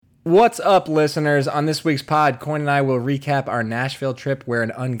What's up, listeners? On this week's pod, Coyne and I will recap our Nashville trip where an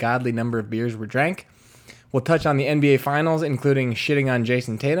ungodly number of beers were drank. We'll touch on the NBA Finals, including shitting on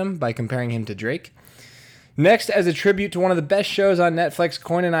Jayson Tatum by comparing him to Drake. Next, as a tribute to one of the best shows on Netflix,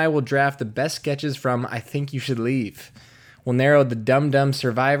 Coyne and I will draft the best sketches from I Think You Should Leave. We'll narrow the Dum Dum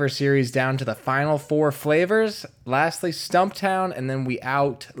Survivor series down to the final 4 flavors. Lastly, Stumptown, and then we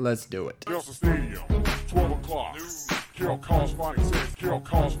out. Let's do it. Stadium, 12 o'clock. Carol Collins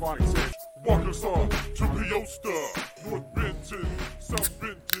says, walk us up to Peosta, North Benton, South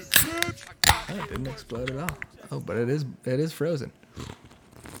Benton, bitch. Oh, it didn't explode at all. Oh, but it is frozen.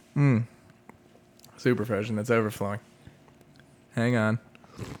 Super frozen. It's overflowing. Hang on.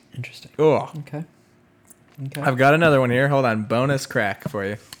 Interesting. Oh, Okay. I've got another one here. Hold on. Bonus crack for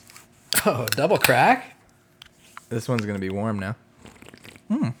you. Oh, double crack? This one's going to be warm now.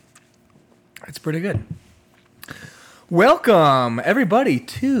 It's pretty good. Welcome, everybody,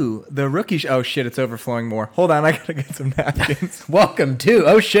 to the rookie show. Oh, shit, it's overflowing more. Hold on, I got to get some napkins. Welcome to...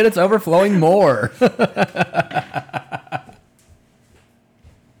 Oh, shit, it's overflowing more.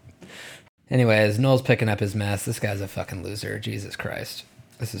 Anyways, Noel's picking up his mess. This guy's a fucking loser. Jesus Christ.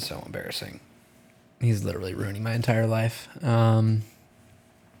 This is so embarrassing. He's literally ruining my entire life. I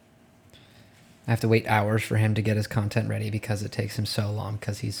have to wait hours for him to get his content ready because it takes him so long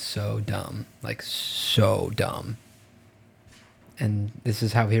because he's so dumb. Like, so dumb. And this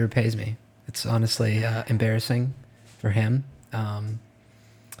is how he repays me. It's honestly embarrassing for him. I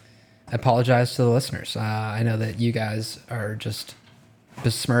apologize to the listeners. I know that you guys are just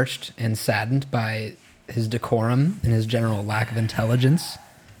besmirched and saddened by his decorum and his general lack of intelligence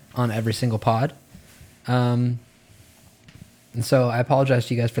on every single pod. And so I apologize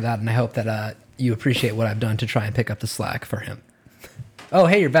to you guys for that, and I hope that you appreciate what I've done to try and pick up the slack for him. Oh,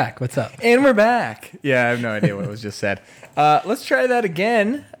 hey, you're back. What's up? And we're back. Yeah, I have no idea what was just said. Let's try that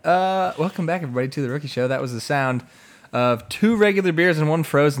again. Welcome back, everybody, to the Rookie Show. That was the sound of 2 regular beers and 1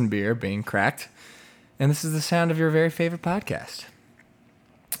 frozen beer being cracked. And this is the sound of your very favorite podcast.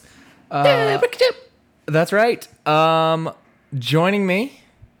 That's right. Joining me.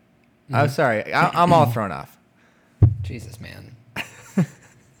 I'm sorry. I'm all thrown off. Jesus, man.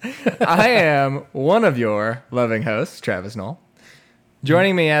 I am one of your loving hosts, Travis Knoll.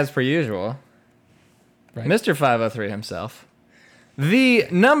 Joining me, as per usual, Right. Mr. 503 himself, the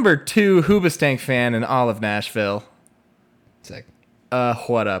number 2 Hoobastank fan in all of Nashville. Sick.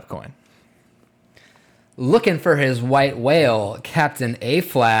 What up, Coyne? Looking for his white whale, Captain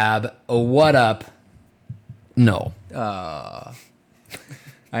A-Flab. What up? No. I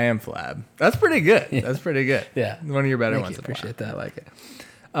am Flab. That's pretty good. Yeah. That's pretty good. Yeah. One of your better Thank ones. you. Appreciate that. I like it.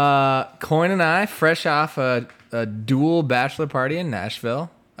 Coyne and I, fresh off a dual bachelor party in Nashville.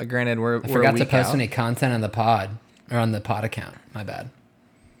 Granted, we're I forgot a to week post out. any content on the pod, or on the pod account. My bad.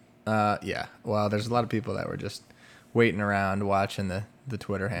 Yeah. Well, there's a lot of people that were just waiting around watching the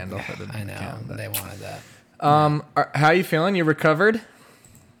Twitter handle for the I know. account, but- They wanted that. how you feeling? You recovered?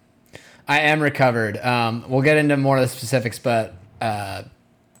 I am recovered. We'll get into more of the specifics, but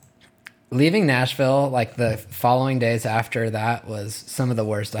leaving Nashville, like the following days after that, was some of the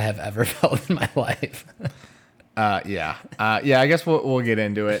worst I have ever felt in my life. Yeah. I guess we'll get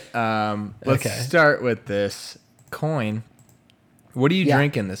into it. Let's Okay. start with this. Coyne, what are you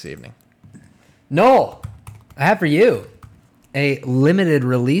drinking this evening? Noel, I have for you a limited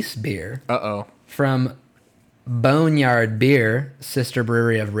release beer Uh-oh. from Boneyard Beer, sister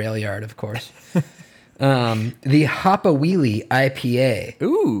brewery of Railyard, of course. The Hoppa Wheelie IPA.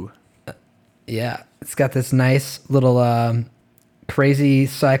 Ooh. Yeah, it's got this nice little crazy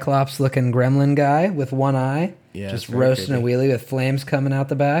Cyclops-looking gremlin guy with one eye. Yeah, just it's very roasting creepy. a wheelie with flames coming out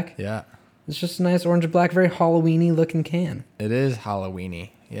the back. Yeah. It's just a nice orange and black, very Halloween-y looking can. It is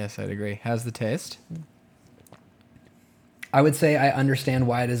Halloween-y. Yes, I'd agree. How's the taste? I would say I understand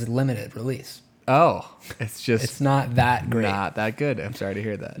why it is limited release. Oh, it's just It's not that great. not that good. I'm sorry to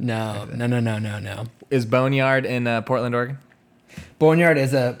hear that. No. Is Boneyard in Portland, Oregon? Boneyard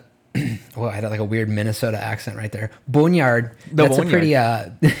is a... Well, I had like a weird Minnesota accent right there. Boneyard. The That's Boneyard.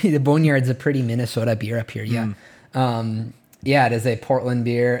 a pretty... the Boneyard's a pretty Minnesota beer up here, yeah. Yeah, it is a Portland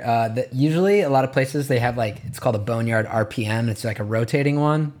beer. That usually a lot of places they have like... It's called a Boneyard RPM. It's like a rotating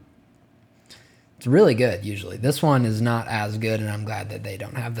one. It's really good usually. This one is not as good, and I'm glad that they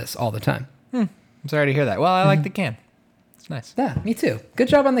don't have this all the time. I'm sorry to hear that. Well, I like the can. It's nice. Yeah, me too. Good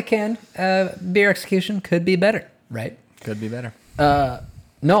job on the can. Beer execution could be better, right? Could be better.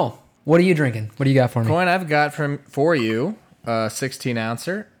 No. What are you drinking? What do you got for me? Coyne, I've got for you a 16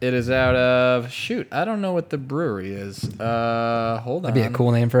 ouncer. It is out of I don't know what the brewery is. Hold on. That'd be a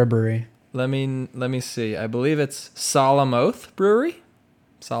cool name for a brewery. Let me see. I believe it's Solemn Oath Brewery.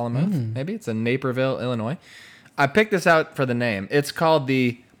 Solemn Oath. Maybe it's in Naperville, Illinois. I picked this out for the name. It's called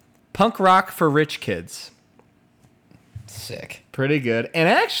the Punk Rock for Rich Kids. Sick. Pretty good. And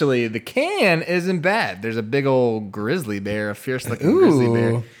actually, the can isn't bad. There's a big old grizzly bear, a fierce-looking grizzly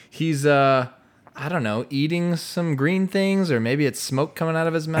bear. He's, I don't know, eating some green things, or maybe it's smoke coming out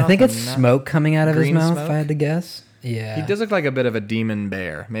of his mouth. I think it's smoke coming out of his green mouth, smoke? if I had to guess. Yeah. He does look like a bit of a demon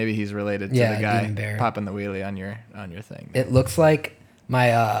bear. Maybe he's related to Yeah, the guy demon bear. popping the wheelie on your thing. It looks like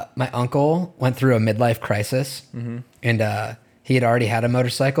my uncle went through a midlife crisis, and he had already had a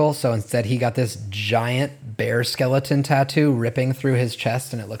motorcycle, so instead he got this giant bear skeleton tattoo ripping through his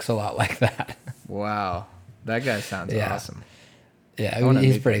chest, and it looks a lot like that. Wow. That guy sounds Yeah. awesome. Yeah, wanna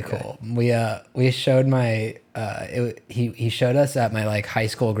he's meet pretty that guy. cool. We showed he showed us at my like high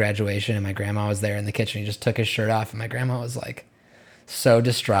school graduation, and my grandma was there in the kitchen. He just took his shirt off, and my grandma was like so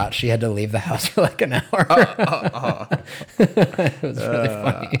distraught she had to leave the house for like an hour. It was really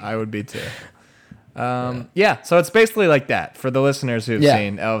funny. I would be too. Yeah, so it's basically like that for the listeners who've Yeah.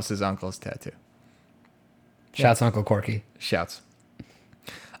 seen Elvis's uncle's tattoo. Shouts Uncle Corky. Shouts.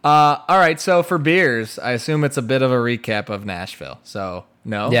 All right, so for beers, I assume it's a bit of a recap of Nashville. So,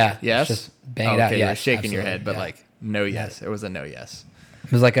 no? Yeah, Yes? just bang it out. Okay, you're Yes, shaking your absolutely, head, but yeah. like, no yes. It was a no yes.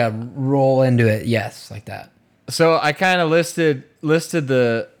 It was like a roll into it, yes, like that. So I kind of listed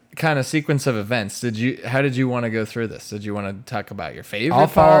the kind of sequence of events. How did you want to go through this? Did you want to talk about your favorite I'll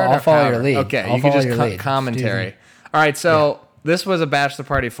part? follow or your however? lead. Okay, I'll you can follow just your lead. commentary. Excuse All right, so this was a bachelor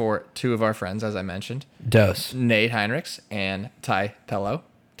party for two of our friends, as I mentioned, Dose. Nate Heinrichs and Ty Pilo.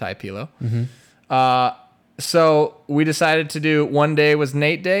 Mm-hmm. So we decided to do one day was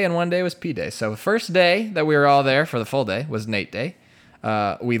Nate Day and one day was P Day. So the first day that we were all there for the full day was Nate Day.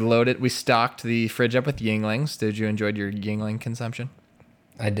 We stocked the fridge up with Yinglings. Did you enjoy your Yingling consumption?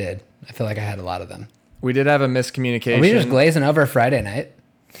 I did. I feel like I had a lot of them. We did have a miscommunication. Were we just glazing over Friday night?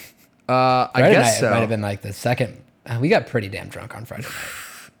 I Friday guess night so. might have been like the second. We got pretty damn drunk on Friday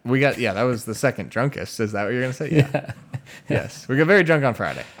night. That was the second drunkest. Is that what you're going to say? Yeah. Yes. We got very drunk on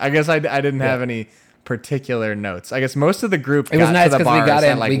Friday. I guess I didn't have any particular notes. I guess most of the group It was got nice to the 'cause we bars got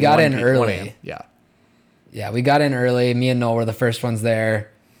at in- like we got 1 in p- early. 1 a.m. Yeah. Yeah, we got in early. Me and Noel were the first ones there.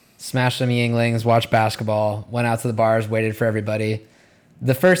 Smashed some Yinglings, watched basketball, went out to the bars, waited for everybody.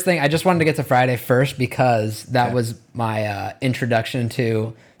 The first thing, I just wanted to get to Friday first because that was my introduction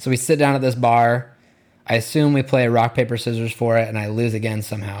to. So we sit down at this bar. I assume we play rock, paper, scissors for it, and I lose again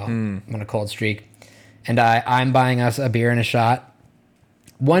somehow. I'm on a cold streak. And I'm buying us a beer and a shot.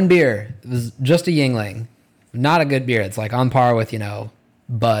 One beer. It was just a Yingling. Not a good beer. It's like on par with,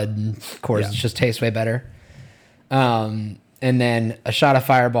 Bud and Coors. Yeah. It just tastes way better. And then a shot of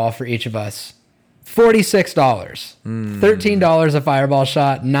Fireball for each of us. $46. $13 a Fireball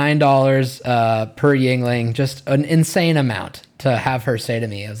shot. $9 per Yingling. Just an insane amount to have her say to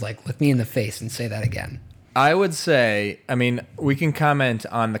me. I was like, look me in the face and say that again. I would say, we can comment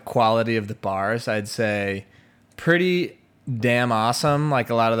on the quality of the bars. I'd say pretty damn awesome. Like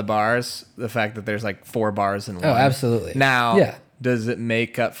a lot of the bars, the fact that there's like 4 bars in one. Oh, absolutely. Now, Yeah. does it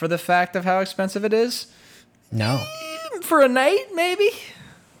make up for the fact of how expensive it is? No. For a night, maybe?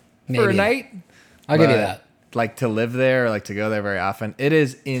 For a Maybe. night? I'll give you But, that. Like to live there or like to go there very often, it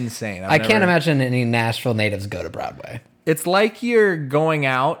is insane. I can't imagine any Nashville natives go to Broadway. It's like you're going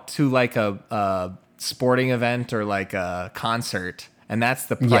out to like a sporting event or like a concert, and that's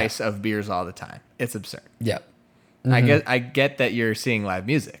the price of beers all the time. It's absurd. Yep. I get that you're seeing live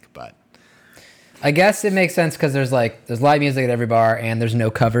music, but I guess it makes sense because there's live music at every bar and there's no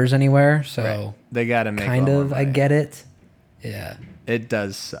covers anywhere. So they got to make kind a little of, more I money. get it. Yeah. It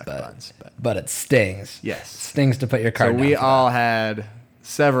does suck buns, But it stings. yes. Stings to put your So card down we for all had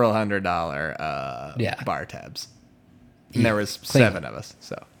several $100 Yeah. bar tabs. And there was Clean. 7 of us,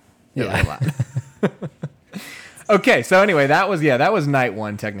 so it Yeah. was a lot. Okay, so anyway, that was night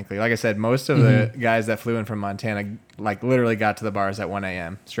 1 technically. Like I said, most of the guys that flew in from Montana like literally got to the bars at 1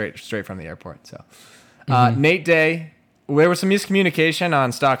 a.m. straight from the airport. So Nate Day, there was some miscommunication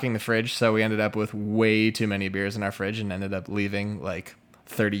on stocking the fridge, so we ended up with way too many beers in our fridge and ended up leaving like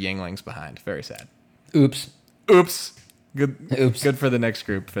 30 Yinglings behind. Very sad. Oops. Good. Oops. Good for the next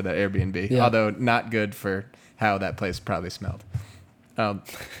group for the Airbnb. Yeah. Although not good for how that place probably smelled.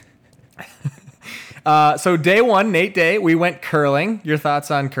 So day 1, Nate Day, we went curling. Your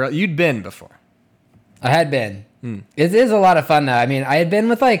thoughts on curling? You'd been before. I had been. It is a lot of fun though. I mean, I had been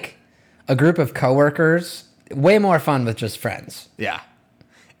with like a group of coworkers. Way more fun with just friends. Yeah.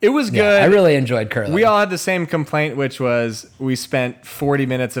 It was Yeah, good. I really enjoyed curling. We all had the same complaint, which was we spent 40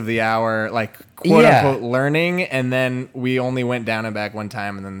 minutes of the hour, like, quote unquote, learning, and then we only went down and back one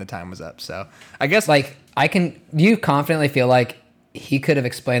time, and then the time was up. So I guess, do you confidently feel like he could have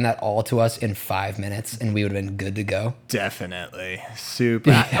explained that all to us in 5 minutes, and we would have been good to go. Definitely.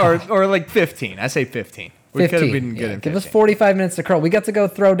 Super. Or like 15. I say 15. We could have been good in 15. Give us 45 minutes to curl. We got to go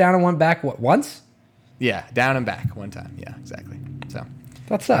throw down and went back, once? Yeah, down and back one time. Yeah, exactly. So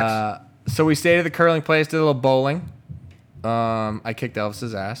that sucks. So we stayed at the curling place, did a little bowling. I kicked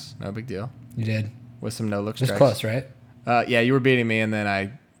Elvis's ass. No big deal. You did. With some no-look strikes. Just close, right? Yeah, you were beating me, and then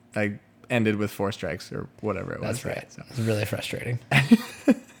I ended with 4 strikes or whatever it was. That's right. So. It was really frustrating.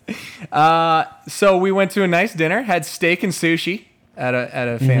 So we went to a nice dinner, had steak and sushi at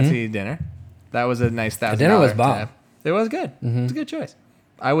a fancy dinner. That was a nice $1,000 dinner was bomb. tab. It was good. It was a good choice.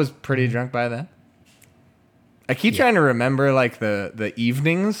 I was pretty drunk by then. I keep trying to remember like the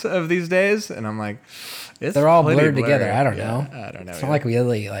evenings of these days, and I'm like, they're all blurred together. I don't Yeah, know. I don't know. It's not like we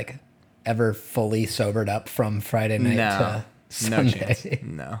really like ever fully sobered up from Friday night to Sunday. No chance.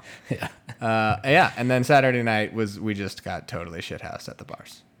 No. Yeah. And then Saturday night we just got totally shithoused at the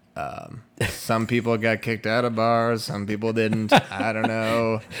bars. Some people got kicked out of bars. Some people didn't. I don't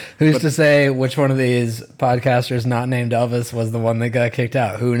know. Who's to say which one of these podcasters not named Elvis was the one that got kicked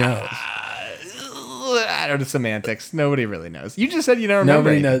out? Who knows? I don't know semantics. Nobody really knows. You just said you don't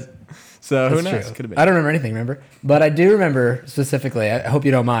remember. Nobody knows. So That's who knows? true. Could have been. I don't remember anything, remember? But I do remember specifically, I hope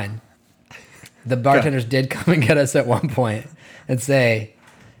you don't mind. The bartenders did come and get us at one point and say,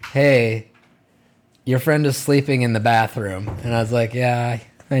 hey, your friend is sleeping in the bathroom. And I was like, yeah,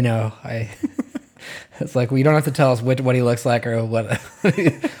 I know. It's like, we don't have to tell us what he looks like or what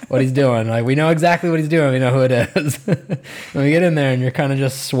he's doing. Like, we know exactly what he's doing. We know who it is. When we get in there and you're kind of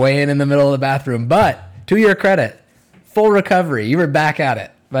just swaying in the middle of the bathroom. But to your credit, full recovery. You were back at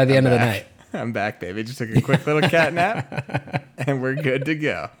it by the end of the night. I'm back, baby. Just took a quick little cat nap and we're good to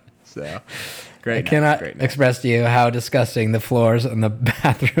go. So great. I cannot express to you how disgusting the floors in the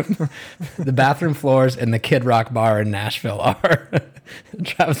bathroom floors in the Kid Rock bar in Nashville are.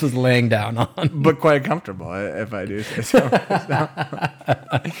 Travis was laying down on, but quite comfortable, if I do say so.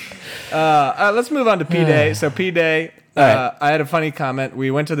 Let's move on to P Day. So P Day, right. I had a funny comment.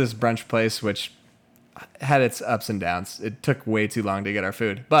 We went to this brunch place, which had its ups and downs. It took way too long to get our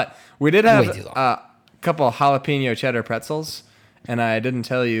food, but we did have a couple of jalapeno cheddar pretzels. And I didn't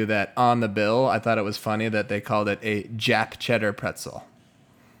tell you that on the bill, I thought it was funny that they called it a Jap cheddar pretzel.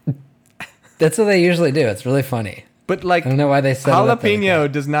 That's what they usually do. It's really funny. But like, I don't know why they said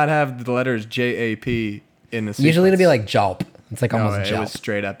jalapeno does not have the letters JAP in the sequence. Usually it'd be like Jalp. It's like almost Jalp. It was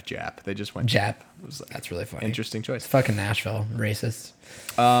straight up Jap. They just went Jap. It was like, that's really funny. Interesting choice. It's fucking Nashville. Racist.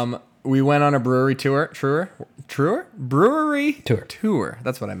 We went on a brewery tour. Brewery tour.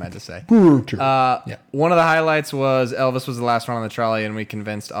 That's what I meant to say. Brewery tour. Yeah. One of the highlights was Elvis was the last one on the trolley, and we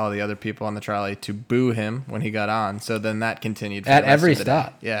convinced all the other people on the trolley to boo him when he got on. So then that continued for at the rest every of the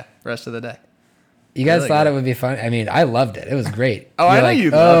stop. Day. Yeah, rest of the day. You guys thought it would be fun. I mean, I loved it. It was great. Oh, I know you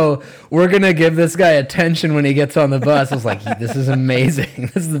loved it. We're going to give this guy attention when he gets on the bus. I was like, this is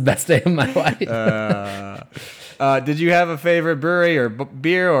amazing. This is the best day of my life. Did you have a favorite brewery or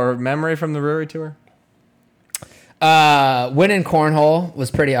beer or memory from the brewery tour? Winning cornhole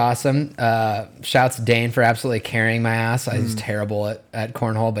was pretty awesome. Shouts Dane for absolutely carrying my ass. I was terrible at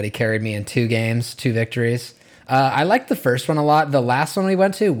cornhole, but he carried me in 2 games, 2 victories. I liked the first one a lot. The last one we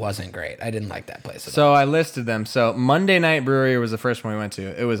went to wasn't great. I didn't like that place at all. So I listed them. So Monday Night Brewery was the first one we went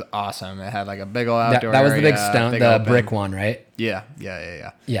to. It was awesome. It had like a big old outdoor That was area, the big stone, the brick one, right? Yeah.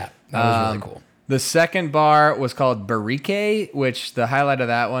 Yeah, that was really cool. The second bar was called Barrique, which the highlight of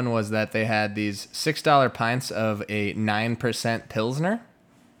that one was that they had these $6 pints of a 9% Pilsner.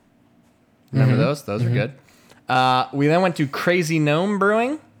 Remember those? Those are good. We then went to Crazy Gnome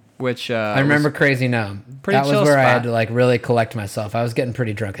Brewing, which I remember Crazy Gnome. That was where I had to like really collect myself. I was getting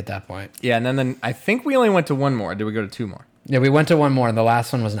pretty drunk at that point. Yeah, and then I think we only went to one more. Did we go to 2 more? Yeah, we went to one more, and the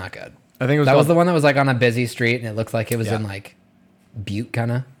last one was not good. I think that was the one that was like on a busy street, and it looked like it was in like Butte,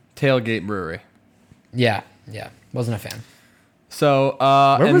 kind of. Tailgate Brewery. Yeah, wasn't a fan. So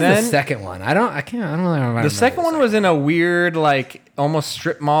where was the second one? I don't really remember. The second one was in a weird, like almost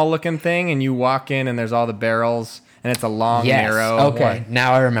strip mall looking thing, and you walk in and there's all the barrels, and it's a long, narrow. Okay, one,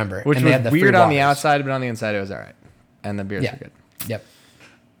 now I remember. Which and was weird on the outside, but on the inside it was all right, and the beers were good. Yep.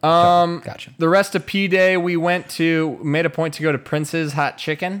 Gotcha. The rest of P Day, we made a point to go to Prince's Hot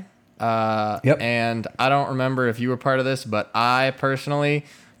Chicken. And I don't remember if you were part of this, but I personally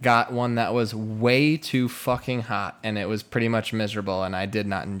got one that was way too fucking hot, and it was pretty much miserable, and I did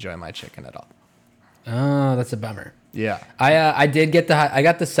not enjoy my chicken at all. Oh, that's a bummer. Yeah. I did get I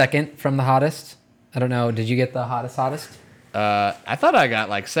got the second from the hottest. I don't know. Did you get the hottest? I thought I got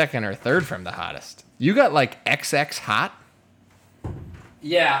like second or third from the hottest. You got like XX hot?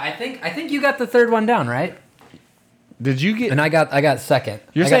 Yeah, I think you got the third one down, right? Did you get? And I got second.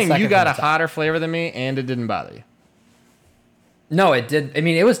 You're I saying second you got from a the top. hotter flavor than me, and it didn't bother you. No, it did. I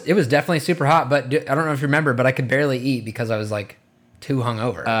mean, it was definitely super hot, but I don't know if you remember, but I could barely eat because I was like too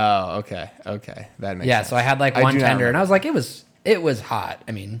hungover. Oh, okay, that makes sense. So I had like I one do not tender, and remember. I was like, it was hot.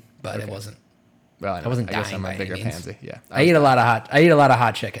 I mean, but it wasn't. Well, I wasn't guess dying I'm by a bigger any means. pansy. Yeah, I eat a lot of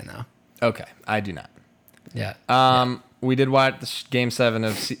hot chicken though. Okay, I do not. Yeah. We did watch Game 7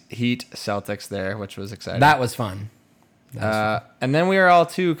 of Heat Celtics there, which was exciting. That was fun. And then we were all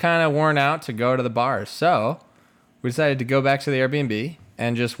too kind of worn out to go to the bars, so we decided to go back to the Airbnb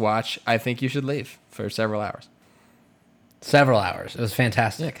and just watch I Think You Should Leave for several hours. Several hours. It was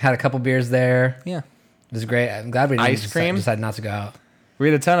fantastic. Had a couple beers there. Yeah. It was great. I'm glad we didn't Ice cream? decide not to go out.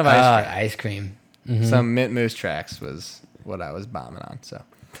 We had a ton of ice cream. Ice cream. Some Mint Moose tracks was what I was bombing on. So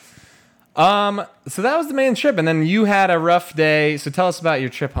that was the main trip, and then you had a rough day. So tell us about your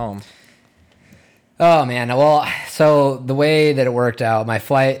trip home. Oh man. Well, so the way that it worked out, my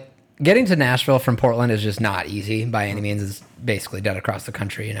flight getting to Nashville from Portland is just not easy by any means. It's basically dead across the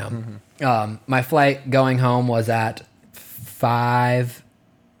country, you know. My flight going home was at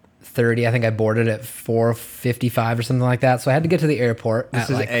 5:30. I think I boarded at 4:55 or something like that. So I had to get to the airport at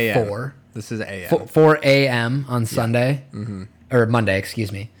like AM. 4. This is AM. 4 a.m. on Sunday or Monday,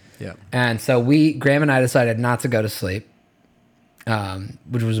 excuse me. Yeah. And so Graham and I decided not to go to sleep,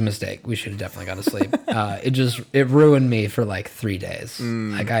 which was a mistake. We should have definitely gone to sleep. It ruined me for like 3 days.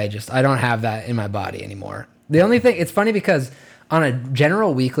 Like I don't have that in my body anymore. The only thing, it's funny because on a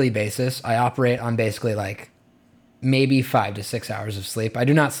general weekly basis, I operate on basically like maybe 5 to 6 hours of sleep. I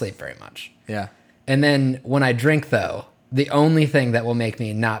do not sleep very much. Yeah. And then when I drink though, the only thing that will make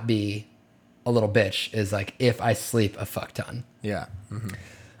me not be a little bitch is like if I sleep a fuck ton. Yeah.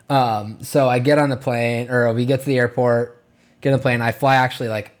 So I get on the plane, or we get to the airport, get on the plane. I fly actually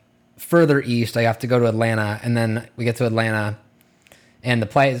like further east. I have to go to Atlanta, and then we get to Atlanta, and the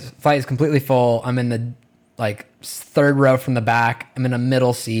flight is completely full. I'm in the like third row from the back. I'm in a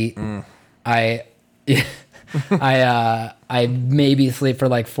middle seat. I maybe sleep for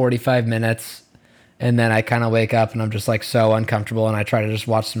like 45 minutes, and then I kind of wake up and I'm just like so uncomfortable, and I try to just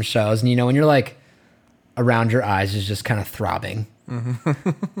watch some shows. And you know when you're like around your eyes is just kind of throbbing.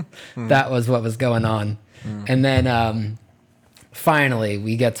 That was what was going on. And then finally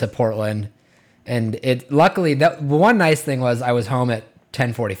we get to Portland, and luckily that one nice thing was I was home at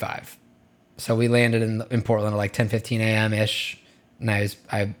 10:45. So we landed in Portland at like 10:15 a.m. ish.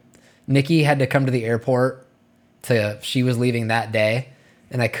 And Nikki had to come to the airport she was leaving that day,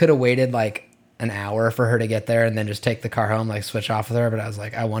 and I could have waited like an hour for her to get there and then just take the car home, like switch off with her. But I was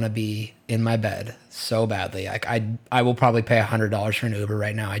like, I want to be in my bed so badly. Like I will probably pay $100 for an Uber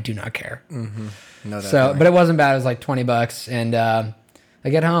right now. I do not care. No, But it wasn't bad. It was like $20. And I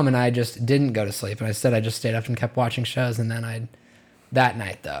get home and I just didn't go to sleep. And I just stayed up and kept watching shows. And then that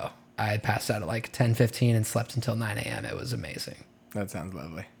night though, I passed out at like 10:15 and slept until 9 a.m. It was amazing. That sounds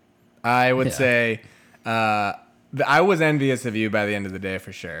lovely. I would say I was envious of you by the end of the day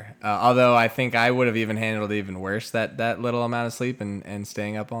for sure. Although I think I would have even handled it even worse, that little amount of sleep and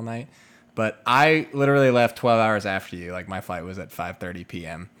staying up all night. But I literally left 12 hours after you. Like my flight was at 5:30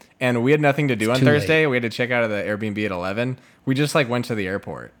 p.m. And we had nothing to do on Thursday. We had to check out of the Airbnb at 11. We just like went to the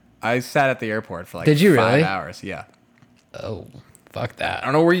airport. I sat at the airport for like Did you 5 really? hours. Yeah. Oh, fuck that. I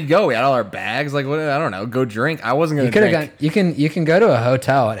don't know where you go. We had all our bags. Like, what? I don't know. Go drink. I wasn't going to drink. You can go to a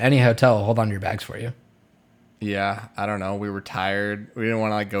hotel, at any hotel, hold on to your bags for you. Yeah, I don't know. We were tired. We didn't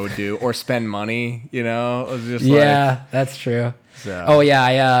want to like go do or spend money. You know, it was just That's true. So. Oh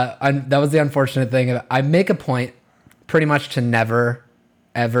yeah, that was the unfortunate thing. I make a point pretty much to never,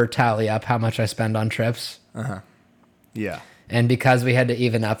 ever tally up how much I spend on trips. Yeah. And because we had to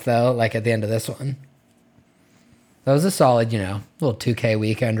even up though, like at the end of this one, that was a solid, little 2K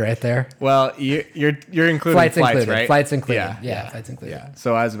weekend right there. Well, you're including flights included, right? Flights included. Yeah, flights included. Yeah.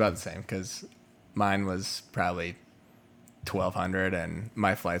 So I was about the same because mine was probably $1,200 and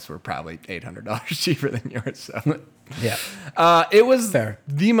my flights were probably $800 cheaper than yours. So yeah, it was fair.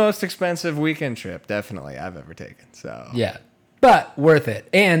 The most expensive weekend trip definitely I've ever taken. So yeah, but worth it.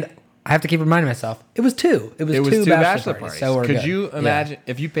 And I have to keep reminding myself, it was two. It was two bachelor parties. So we're Could you imagine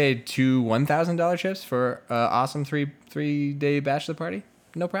if you paid two $1,000 trips for an awesome three-day bachelor party?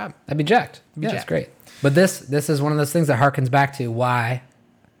 No problem. I'd be jacked. It's great. But this is one of those things that harkens back to why,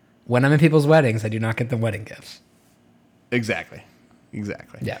 when I'm in people's weddings, I do not get them wedding gifts. Exactly.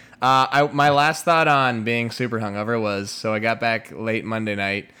 Yeah. My last thought on being super hungover was, so I got back late Monday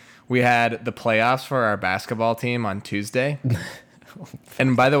night. We had the playoffs for our basketball team on Tuesday.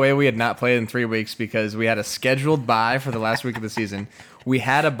 And by the way, we had not played in 3 weeks because we had a scheduled bye for the last week of the season. We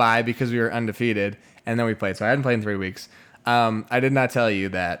had a bye because we were undefeated. and then we played. So I hadn't played in 3 weeks. I did not tell you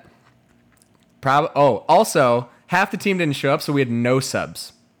that. Also, half the team didn't show up, so we had no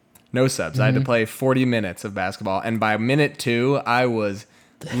subs. No subs. I had to play 40 minutes of basketball, and by minute 2, I was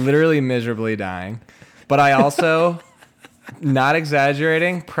literally miserably dying. But I also, not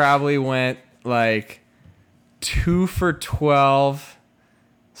exaggerating, probably went like 2 for 12,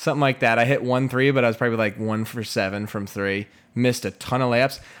 something like that. I hit 1 3, but I was probably like 1 for 7 from 3. Missed a ton of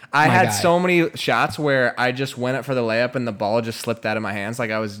layups. I had so many shots where I just went up for the layup and the ball just slipped out of my hands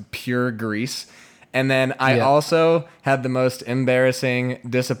like I was pure grease. And then I also had the most embarrassing,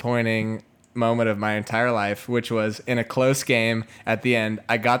 disappointing moment of my entire life, which was in a close game at the end.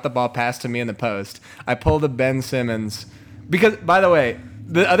 I got the ball passed to me in the post. I pulled a Ben Simmons. Because, by the way,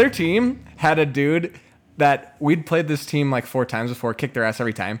 the other team had a dude that we'd played this team like 4 times before, kicked their ass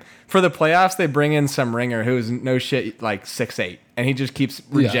every time. For the playoffs, they bring in some ringer who's no shit like 6'8", and he just keeps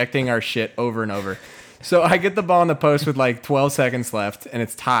rejecting our shit over and over. So I get the ball in the post with like 12 seconds left, and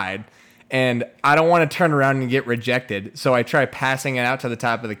it's tied. And I don't want to turn around and get rejected, so I try passing it out to the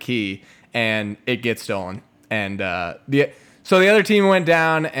top of the key, and it gets stolen. And the other team went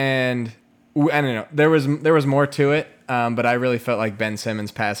down, and I don't know. There was more to it, but I really felt like Ben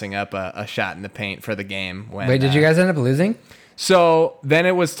Simmons passing up a shot in the paint for the game. Wait, did you guys end up losing? So then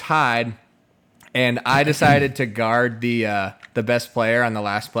it was tied, and I decided to guard the best player on the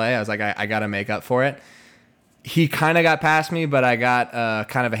last play. I was like, I got to make up for it. He kind of got past me, but I got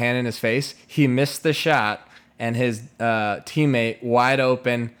kind of a hand in his face. He missed the shot, and his teammate, wide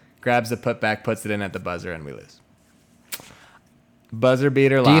open, grabs the putback, puts it in at the buzzer, and we lose. Buzzer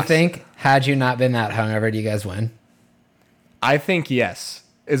beater loss. Do you think, had you not been that hungover, do you guys win? I think yes.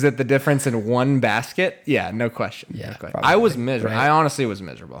 Is it the difference in one basket? Yeah, no question. Yeah, no question. probably, I was miserable. right? I honestly was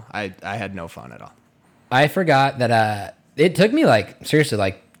miserable. I had no fun at all. I forgot that it took me like, seriously,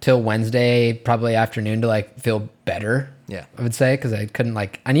 like till Wednesday, probably afternoon to like feel better. Yeah. I would say, because I couldn't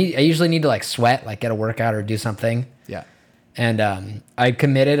like, I usually need to like sweat, like get a workout or do something. Yeah. And I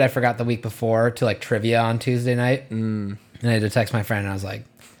committed, I forgot the week before, to like trivia on Tuesday night. And I had to text my friend, and I was like,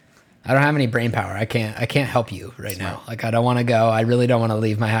 I don't have any brain power. I can't help you right now. Like, I don't want to go. I really don't want to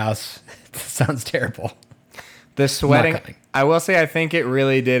leave my house. It sounds terrible. The sweating, I will say, I think it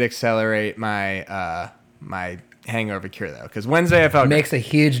really did accelerate my my hangover cure, though, because Wednesday I felt makes a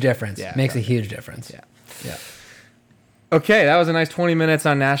huge difference. Yeah, makes a huge difference. Yeah. Okay, that was a nice 20 minutes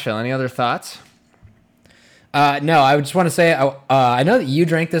on Nashville. Any other thoughts? No, I just want to say, I know that you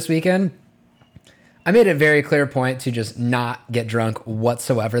drank this weekend. I made a very clear point to just not get drunk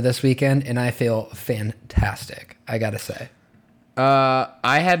whatsoever this weekend, and I feel fantastic, I gotta say.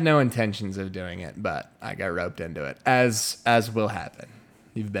 I had no intentions of doing it, but I got roped into it, as will happen.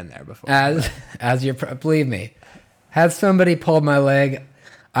 You've been there before. As you believe me, had somebody pulled my leg.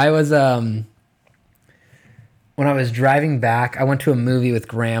 I was when I was driving back, I went to a movie with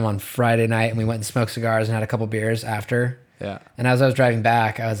Graham on Friday night, and we went and smoked cigars and had a couple beers after. Yeah. And as I was driving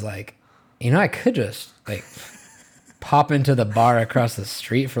back, I was like, I could just like pop into the bar across the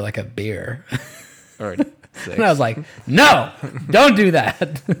street for like a beer. Or 6. And I was like, no, don't do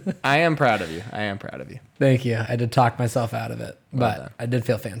that. I am proud of you. Thank you. I had to talk myself out of it, but I did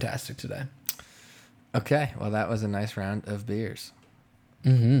feel fantastic today. Okay. Well, that was a nice round of beers.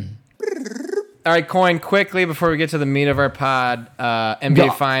 Mm-hmm. All right, Coyne, quickly before we get to the meat of our pod,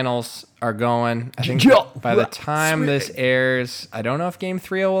 NBA Finals are going. I think by the time this airs, I don't know if Game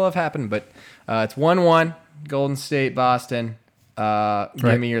 3 will have happened, but it's 1-1, Golden State, Boston.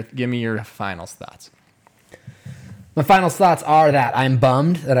 Give me your finals thoughts. My final thoughts are that I'm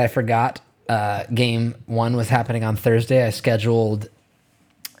bummed that I forgot Game 1 was happening on Thursday. I scheduled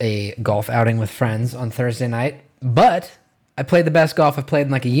a golf outing with friends on Thursday night, but I played the best golf I've played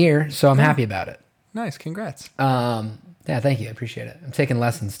in like a year, so I'm happy about it. Nice, congrats. Yeah, thank you. I appreciate it. I'm taking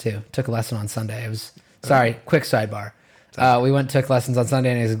lessons too. Took a lesson on Sunday. Quick sidebar. We took lessons on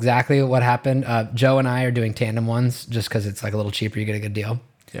Sunday, and it's exactly what happened. Joe and I are doing tandem ones just because it's like a little cheaper. You get a good deal.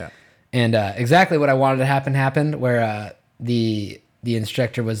 Yeah. And exactly what I wanted to happen happened, where the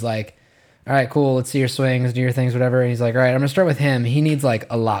instructor was like, all right, cool, let's see your swings, do your things, whatever. And he's like, all right, I'm going to start with him. He needs like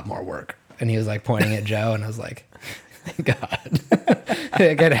a lot more work. And he was like pointing at Joe, and I was like, thank God.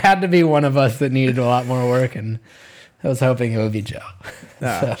 It had to be one of us that needed a lot more work, and I was hoping it would be Joe.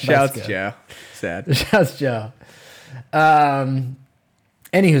 Shouts Joe. Sad. Shouts Joe.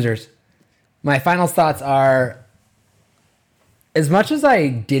 Any Hoosers. My final thoughts are, as much as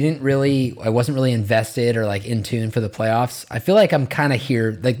I wasn't really invested or like in tune for the playoffs, I feel like I'm kind of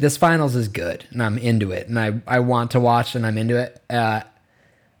here. Like, this finals is good, and I'm into it, and I want to watch, and I'm into it.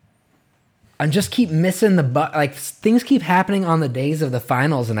 I just keep missing like things keep happening on the days of the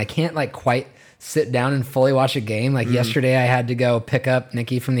finals, and I can't like quite sit down and fully watch a game. Like yesterday, I had to go pick up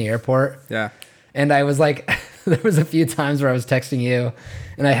Nikki from the airport. Yeah. And I was like, there was a few times where I was texting you,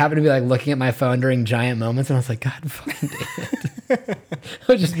 and I happened to be like looking at my phone during giant moments, and I was like, God fucking damn it.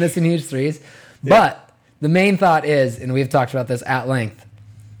 I was just missing huge threes. Yeah. But the main thought is, and we've talked about this at length,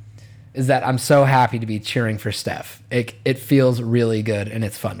 is that I'm so happy to be cheering for Steph. It feels really good, and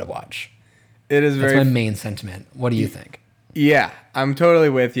it's fun to watch. That's my main sentiment. What do you think? Yeah, I'm totally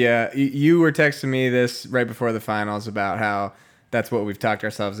with you. You were texting me this right before the finals about how that's what we've talked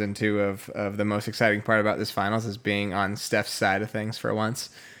ourselves into of the most exciting part about this finals is being on Steph's side of things for once.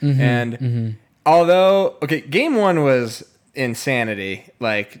 Although, game one was insanity,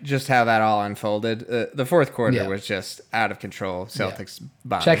 like just how that all unfolded. The fourth quarter was just out of control. Celtics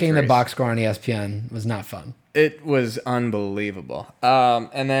bombing checking threes. The box score on ESPN was not fun. It was unbelievable.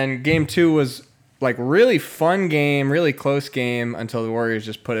 And then game two was like really fun game, really close game until the Warriors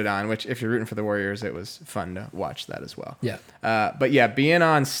just put it on, which if you're rooting for the Warriors, it was fun to watch that as well. Yeah. But yeah, being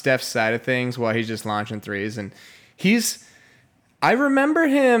on Steph's side of things while he's just launching threes, and I remember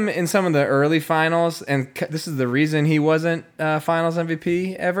him in some of the early finals, and this is the reason he wasn't finals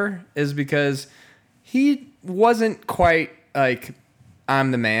MVP ever, is because he wasn't quite like I'm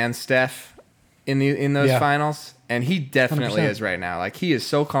the man Steph in those finals. And he definitely 100%. is right now. Like, he is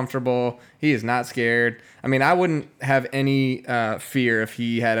so comfortable. He is not scared. I mean, I wouldn't have any fear if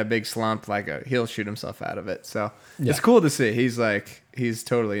he had a big slump. He'll shoot himself out of it. So it's cool to see. He's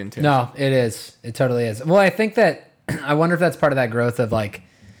totally in tune. No, it is. It totally is. Well, I think that I wonder if that's part of that growth of like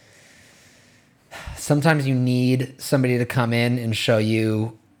sometimes you need somebody to come in and show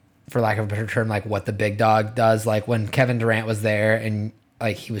you, for lack of a better term, like what the big dog does. Like when Kevin Durant was there and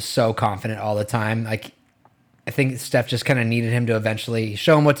like he was so confident all the time. Like I think Steph just kind of needed him to eventually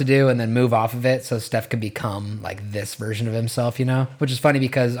show him what to do and then move off of it so Steph could become like this version of himself, which is funny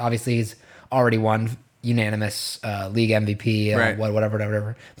because obviously he's already won unanimous league MVP, right.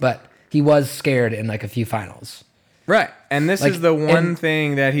 whatever. But he was scared in like a few finals. Right. And this is the one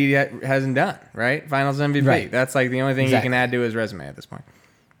thing that he hasn't done, right? Finals MVP. Right. That's like the only thing he can add to his resume at this point.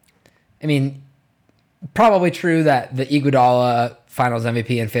 I mean, probably true that the Iguodala Finals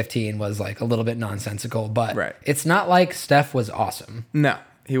MVP in 15 was like a little bit nonsensical, but it's not like Steph was awesome. No,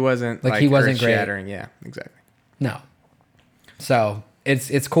 he wasn't he wasn't great. Shattering. Yeah, exactly. No. So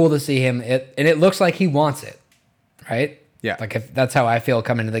it's cool to see him, and it looks like he wants it, right? Yeah. Like that's how I feel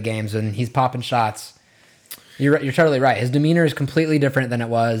coming into the games, and he's popping shots. You're totally right. His demeanor is completely different than it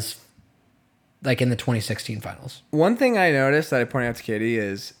was like in the 2016 finals. One thing I noticed that I pointed out to Katie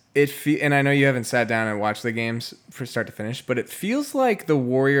is and I know you haven't sat down and watched the games from start to finish, but it feels like the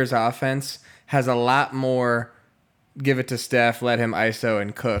Warriors offense has a lot more give it to Steph, let him ISO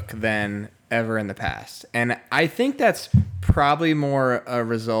and cook than ever in the past. And I think that's probably more a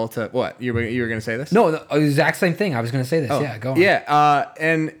result of what? You were going to say this? No, the exact same thing. I was going to say this. Yeah, go on. Yeah,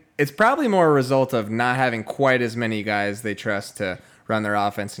 and it's probably more a result of not having quite as many guys they trust to run their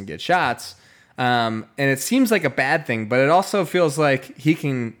offense and get shots. And it seems like a bad thing, but it also feels like he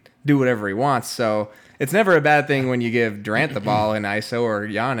can do whatever he wants. So it's never a bad thing when you give Durant the ball in ISO or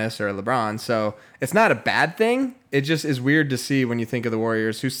Giannis or LeBron. So it's not a bad thing. It just is weird to see when you think of the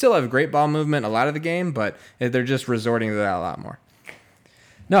Warriors, who still have great ball movement a lot of the game, but they're just resorting to that a lot more.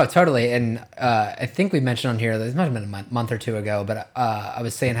 No, totally. And I think we mentioned on here, this might have been a month or two ago, but I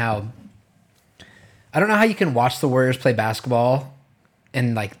was saying how I don't know how you can watch the Warriors play basketball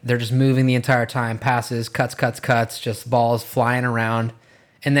and like they're just moving the entire time, passes, cuts, just balls flying around,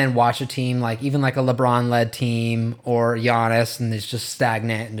 and then watch a team like even like a LeBron-led team or Giannis and it's just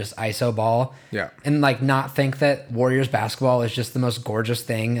stagnant and just ISO ball. Yeah. And like not think that Warriors basketball is just the most gorgeous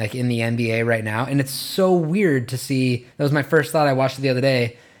thing like in the NBA right now. And it's so weird to see. That was my first thought. I watched it the other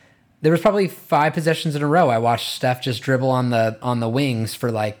day. There was probably 5 possessions in a row I watched Steph just dribble on the wings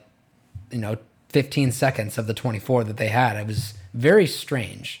for like 15 seconds of the 24 that they had. It was very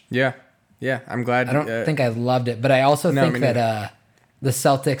strange. Yeah. I'm glad. I don't think I loved it, but I also think that the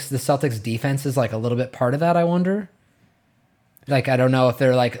Celtics defense is like a little bit part of that, I wonder. Like, I don't know if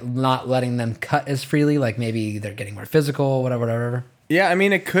they're like not letting them cut as freely, like maybe they're getting more physical, whatever. Yeah, I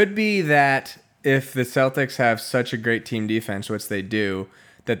mean, it could be that if the Celtics have such a great team defense, which they do,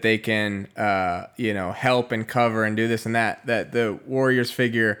 that they can, help and cover and do this and that the Warriors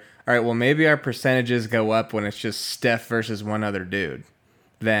figure, all right, well, maybe our percentages go up when it's just Steph versus one other dude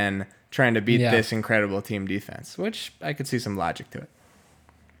than trying to beat this incredible team defense, which I could see some logic to it.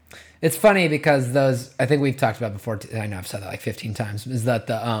 It's funny because I think we've talked about before, I know I've said that like 15 times, is that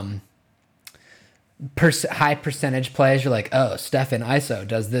the high percentage plays, you're like, oh, Steph in ISO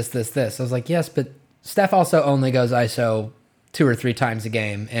does this. I was like, yes, but Steph also only goes ISO 2 or 3 times a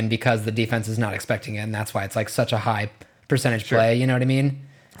game, and because the defense is not expecting it, and that's why it's like such a high percentage play. You know what I mean?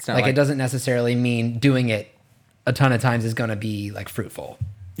 It's not like it doesn't necessarily mean doing it a ton of times is going to be like fruitful.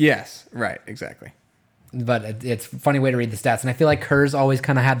 Yes, right, exactly. But it's a funny way to read the stats, and I feel like Kerr's always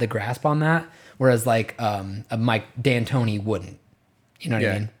kind of had the grasp on that, whereas like a Mike D'Antoni wouldn't. You know what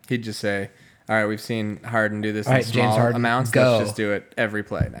I mean? He'd just say, "All right, we've seen Harden do this All in right, small James Harden, amounts. go." Let's just do it every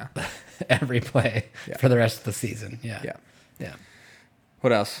play now." Every play for the rest of the season. Yeah.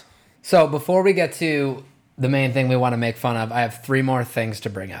 What else? So before we get to the main thing we want to make fun of, I have 3 more things to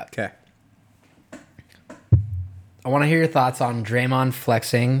bring up. Okay. I want to hear your thoughts on Draymond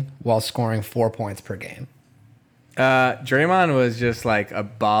flexing while scoring 4 points per game. Draymond was just like a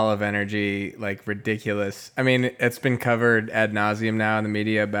ball of energy, like ridiculous. I mean, it's been covered ad nauseum now in the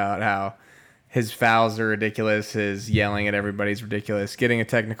media about how his fouls are ridiculous, his yelling at everybody's ridiculous, getting a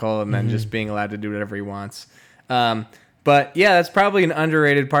technical and then just being allowed to do whatever he wants. But yeah, that's probably an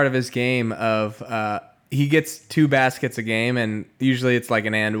underrated part of his game of he gets 2 baskets a game, and usually it's like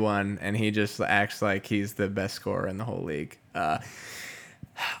an and one, and he just acts like he's the best scorer in the whole league.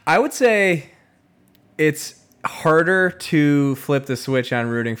 I would say it's harder to flip the switch on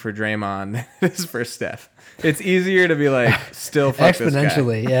rooting for Draymond than it is for Steph. It's easier to be like, still fuck this guy.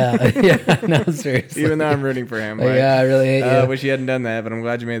 Exponentially, yeah. No, seriously. Even though I'm rooting for him. Like, yeah, I really hate you. Wish he hadn't done that, but I'm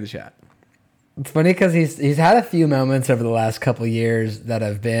glad you made the shot. It's funny because he's had a few moments over the last couple of years that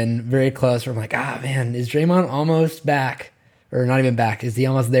have been very close where I'm like, man, is Draymond almost back? Or not even back. Is he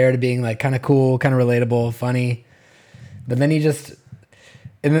almost there to being like kind of cool, kind of relatable, funny? But then he just...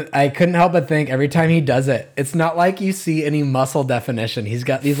 And I couldn't help but think every time he does it, it's not like you see any muscle definition. He's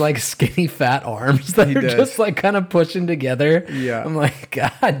got these like skinny fat arms that are just like kind of pushing together. Yeah. I'm like,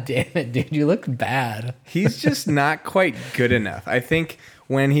 God damn it, dude, you look bad. He's just not quite good enough. I think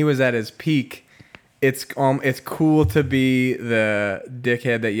when he was at his peak, it's cool to be the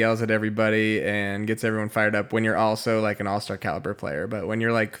dickhead that yells at everybody and gets everyone fired up when you're also like an all-star caliber player. But when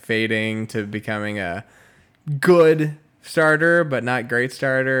you're like fading to becoming a good starter but not great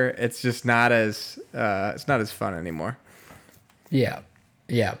starter, it's just not as fun anymore. Yeah,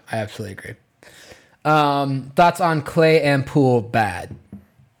 I absolutely agree. Thoughts on Clay and Poole bad?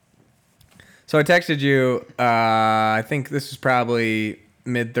 So I texted you, I think this was probably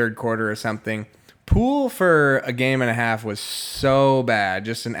mid-third quarter or something. Poole for a game and a half was so bad,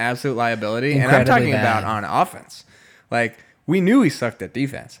 just an absolute liability. Incredibly and I'm talking bad. about on offense. Like, we knew he sucked at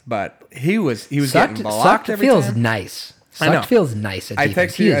defense, but he was getting blocked every feels time. nice. I know. Sucked feels nice at defense. I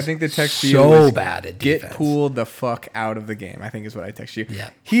text you. I think the text to you so was bad at defense. Get Poole the fuck out of the game, I think is what I text you.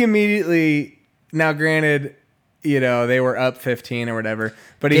 Yeah. He immediately, now granted, they were up 15 or whatever,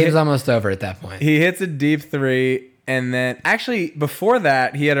 but Game's almost over at that point. He hits a deep 3. And then, actually, before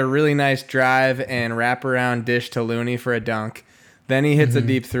that, he had a really nice drive and wraparound dish to Looney for a dunk. Then he hits a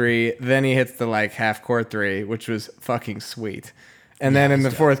deep 3. Then he hits the, half-court 3, which was fucking sweet. And then in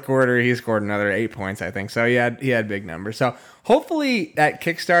the fourth quarter, he scored another 8 points, I think. So he had big numbers. So hopefully that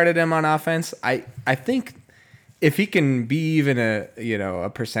kickstarted him on offense. I think if he can be even a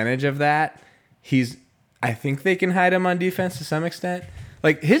percentage of that, I think they can hide him on defense to some extent.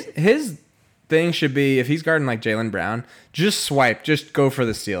 Like, his thing should be, if he's guarding like Jaylen Brown, just go for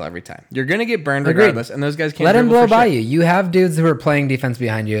the steal every time. You're gonna get burned regardless, and those guys can't let him blow by shit. you. You have dudes who are playing defense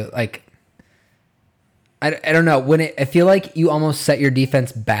behind you. Like, I don't know, I feel like you almost set your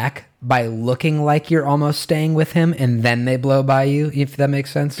defense back by looking like you're almost staying with him, and then they blow by you. If that makes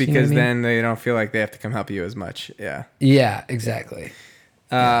sense, because then they don't feel like they have to come help you as much. Yeah, exactly.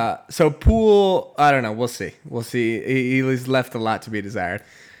 So Poole, I don't know. We'll see. He's left a lot to be desired.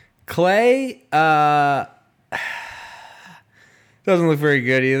 Clay doesn't look very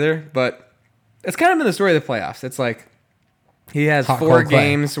good either, but it's kind of been the story of the playoffs. It's like he has 4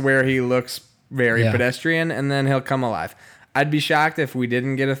 games where he looks very pedestrian, and then he'll come alive. I'd be shocked if we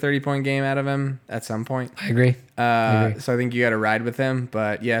didn't get a 30-point game out of him at some point. I agree. So I think you got to ride with him,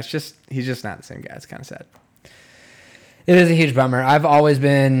 but yeah, he's just not the same guy. It's kind of sad. It is a huge bummer. I've always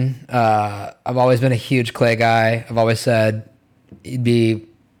been a huge Clay guy. I've always said he'd be.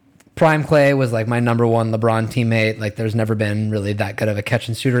 Prime Clay was like my number 1 LeBron teammate. Like, there's never been really that good of a catch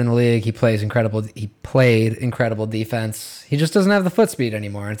and shooter in the league. He played incredible defense. He just doesn't have the foot speed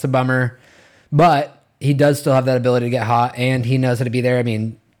anymore. It's a bummer, but he does still have that ability to get hot, and he knows how to be there. I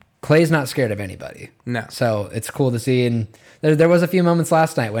mean, Clay's not scared of anybody. No. So it's cool to see. And there was a few moments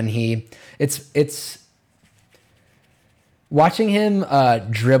last night when it's watching him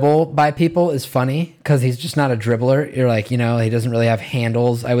dribble by people is funny because he's just not a dribbler. You're like, he doesn't really have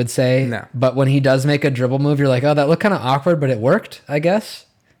handles, I would say. No. But when he does make a dribble move, you're like, oh, that looked kind of awkward, but it worked, I guess.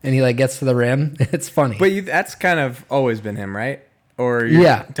 and he like gets to the rim. It's funny. But that's kind of always been him, right? Or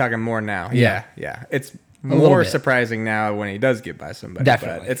you're talking more now? Yeah. It's more surprising now when he does get by somebody.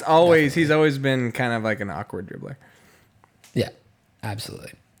 Definitely. But it's always he's always been kind of like an awkward dribbler. Yeah,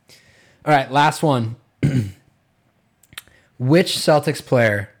 absolutely. All right, last one. Which Celtics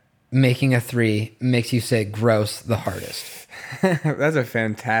player making a three makes you say gross the hardest? That's a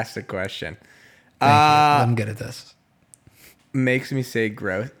fantastic question. I'm good at this. Makes me say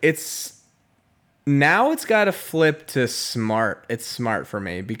gross. It's got to flip to Smart. It's Smart for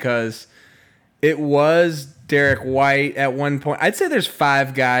me because it was Derek White at one point. I'd say there's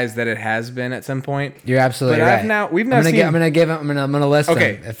 5 guys that it has been at some point. You're absolutely right. I'm gonna list them.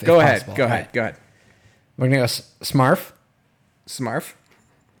 Okay, go ahead. Go ahead. We're gonna go Smarf.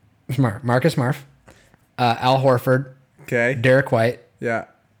 Marcus Smarf. Al Horford. Okay. Derek White. Yeah.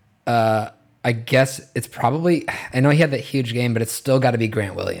 I guess it's probably. I know he had that huge game, but it's still got to be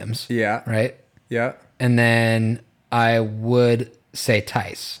Grant Williams. Yeah. Right. Yeah. And then I would say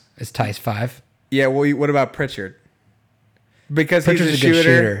Tice. Is Tice 5? Yeah. Well, what about Pritchard? Because Pritchard's he's a good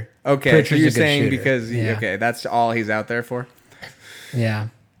shooter. Okay. Pritchard's so you're a good saying shooter. because okay, that's all he's out there for. Yeah.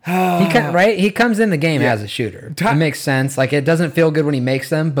 He comes in the game as a shooter. It makes sense. Like it doesn't feel good when he makes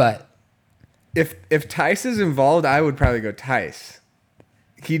them, but if Tice is involved, I would probably go Tice.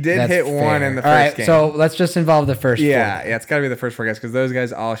 He did hit fair. One in the first game. So let's just involve the first 4. Yeah, it's got to be the first 4 guys because those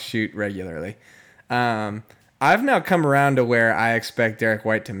guys all shoot regularly. I've now come around to where I expect Derek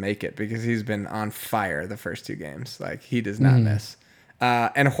White to make it because he's been on fire the first 2 games. Like he does not miss.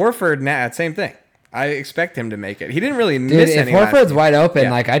 And Horford, same thing. I expect him to make it. He didn't really miss any. If Horford's wide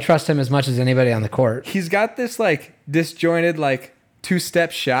open, like I trust him as much as anybody on the court. He's got this like disjointed like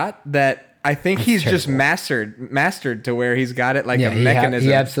 2-step shot that I think he's just mastered to where he's got it like a mechanism.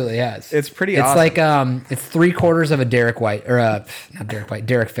 He absolutely has. It's pretty awesome. It's like it's 3/4 of a Derek White or not Derek White,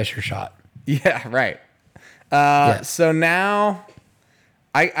 Derek Fisher shot. Yeah, right. So now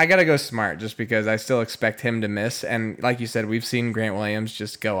I got to go Smart just because I still expect him to miss. And like you said, we've seen Grant Williams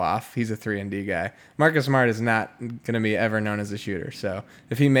just go off. He's a 3-and-D guy. Marcus Smart is not going to be ever known as a shooter. So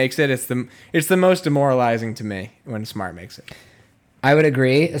if he makes it, it's the most demoralizing to me when Smart makes it. I would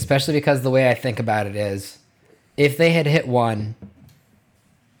agree, especially because the way I think about it is if they had hit one,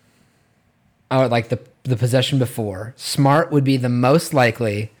 or like the possession before, Smart would be the most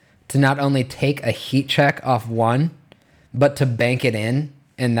likely to not only take a heat check off one, but to bank it in,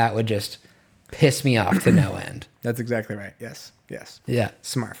 and that would just piss me off to no end. That's exactly right. Yes. Yeah.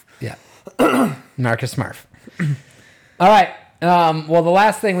 Smurf. Yeah. Marcus Smurf. All right. Well, the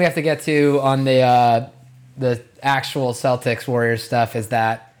last thing we have to get to on the actual Celtics Warriors stuff is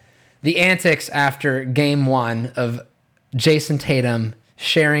that the antics after game 1 of Jayson Tatum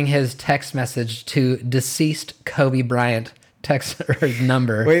sharing his text message to deceased Kobe Bryant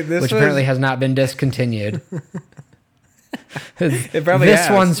number, which apparently has not been discontinued. It probably this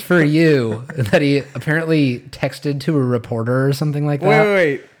has. One's for you that he apparently texted to a reporter or something like that.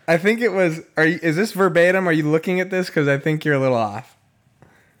 Wait. I think it was. Is this verbatim? Are you looking at this? Because I think you're a little off.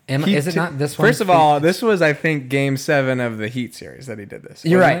 Is it not this one? First of all, this was, I think, Game 7 of the Heat series that he did this.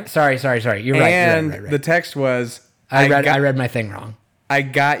 You're right. It? Sorry. You're right. And the text was, I read my thing wrong. I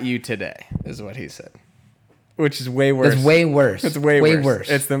got you today, is what he said. Which is way worse. It's way worse. It's way worse.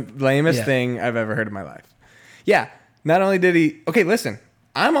 It's the lamest thing I've ever heard in my life. Yeah. Not only did he... Okay, listen.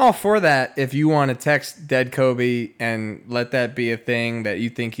 I'm all for that if you want to text dead Kobe and let that be a thing that you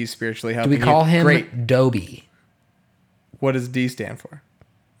think he's spiritually helping you. Do we call him Dobie? What does D stand for?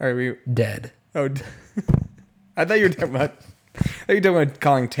 Are we dead? Oh, I thought you were talking about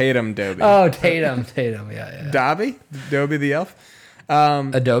calling Tatum Dobie. Oh, Tatum, yeah. Dobby the elf.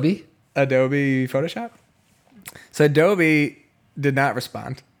 Adobe Photoshop. So Adobe did not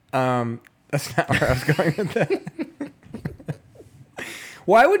respond. That's not where I was going with that.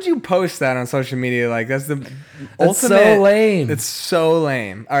 Why would you post that on social media? Like that's the ultimate. So lame. It's so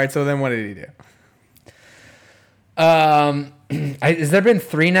lame. All right, so then what did he do? Has there been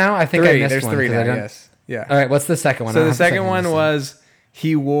 3 now? I think 3. I missed There's one. 3 now. Yes. Yeah. All right. What's the second one? So the second one was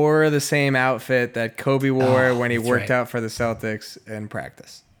he wore the same outfit that Kobe wore when he worked out for the Celtics in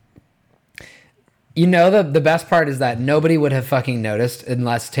practice. You know, the best part is that nobody would have fucking noticed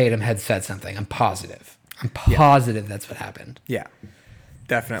unless Tatum had said something. I'm positive. That's what happened. Yeah.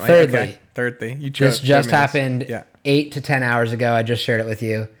 Definitely. Thirdly, you this just happened 8 to 10 hours ago. I just shared it with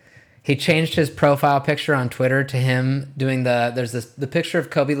you. He changed his profile picture on Twitter to him doing the picture of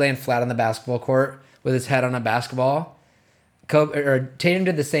Kobe laying flat on the basketball court with his head on a basketball. Tatum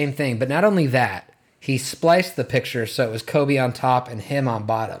did the same thing, but not only that, he spliced the picture so it was Kobe on top and him on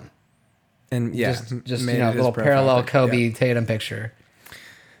bottom. And just a little parallel Kobe Tatum picture.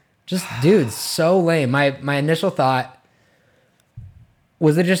 Just, dude, so lame. My initial thought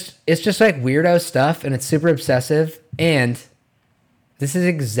was it's just like weirdo stuff and it's super obsessive. And this is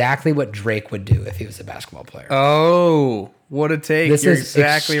exactly what Drake would do if he was a basketball player. Oh, what a take. This You're is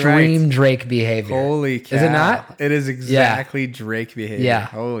exactly extreme right. Drake behavior. Holy cow. Is it not? It is exactly Drake behavior. Yeah.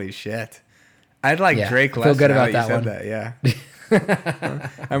 Holy shit. I'd like Yeah. Drake I less feel good now about that you that said that. Yeah.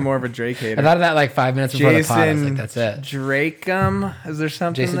 I'm more of a Drake hater. I thought of that like 5 minutes before the pod. I was like, that's it. Drakem. Is there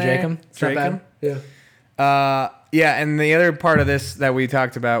something Jason there? Drakem? It's not bad. Yeah. Yeah, and the other part of this that we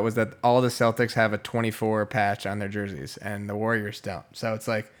talked about was that all the Celtics have a 24 patch on their jerseys, and the Warriors don't. So it's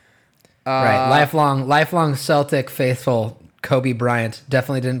like... right. Lifelong Celtic faithful Kobe Bryant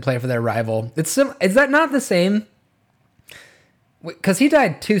definitely didn't play for their rival. Is that not the same? Because he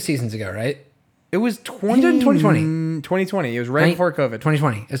died 2 seasons ago, right? It was He died in 2020. 2020. It was right before COVID.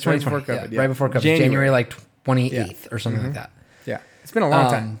 2020. It's 2020. Right before COVID, yeah. Right before COVID. January. January like 28th or something like that. Yeah. It's been a long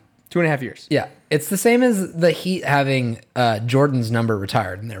time. 2.5 years. Yeah. It's the same as the Heat having Jordan's number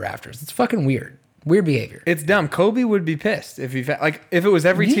retired in their rafters. It's fucking weird. Weird behavior. It's dumb. Kobe would be pissed if if it was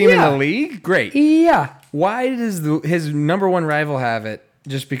every team in the league, great. Yeah. Why does his number one rival have it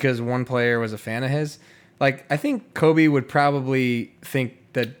just because one player was a fan of his? Like, I think Kobe would probably think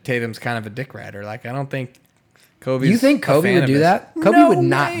that Tatum's kind of a dick rider. Like, I don't think Kobe's You think Kobe would do that? Kobe would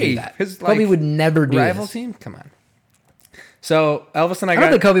not do that. Kobe would never do rival this. team? Come on. So, Elvis and I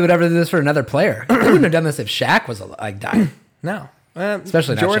don't think Kobe would ever do this for another player. He wouldn't have done this if Shaq was like dying. No.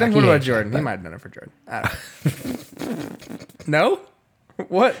 Especially not Jordan. Shaq. What He about hates Jordan? Shaq, He might have done it for Jordan. I don't know. No?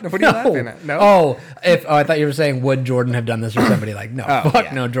 What are you laughing at? No. I thought you were saying, would Jordan have done this for somebody? Like, no,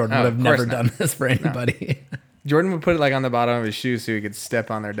 no, Jordan would have never done this for anybody. Jordan would put it like on the bottom of his shoe so he could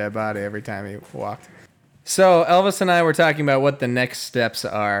step on their dead body every time he walked. So Elvis and I were talking about what the next steps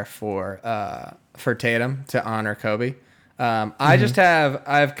are for Tatum to honor Kobe. I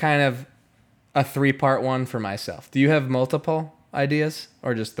have kind of a 3-part one for myself. Do you have multiple ideas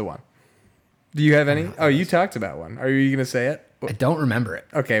or just the one? Do you have any? Oh, you talked about one. Are you going to say it? I don't remember it.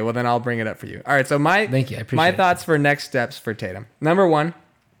 Okay, well then I'll bring it up for you. All right, so Thank you. I appreciate my thoughts for next steps for Tatum. Number 1,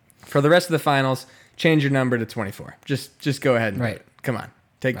 for the rest of the finals, change your number to 24. Just go ahead and do it. Come on,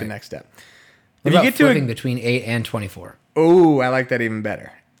 take the next step. What about flipping between 8 and 24? Oh, I like that even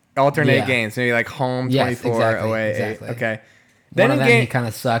better. Alternate games, maybe like home 24, away 8. Okay. Then one of them he kind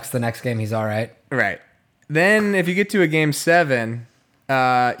of sucks. The next game he's all right. Right. Then if you get to a game 7,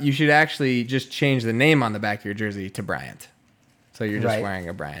 you should actually just change the name on the back of your jersey to Bryant. So you're just wearing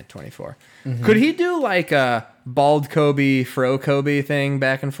a Bryant 24. Mm-hmm. Could he do like a bald Kobe, fro Kobe thing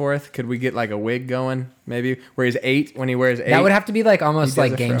back and forth? Could we get like a wig going maybe where he's 8 when he wears 8? That would have to be like almost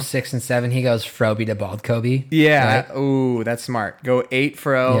like game 6 and 7. He goes Froby to bald Kobe. Yeah. Right? Ooh, that's smart. Go 8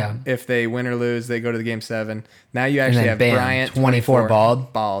 fro. Yeah. If they win or lose, they go to the game 7. Now you actually have Bryant 24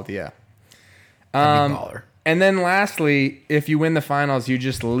 bald. Bald, yeah. That'd be baller. And then lastly, if you win the finals, you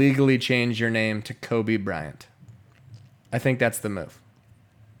just legally change your name to Kobe Bryant. I think that's the move.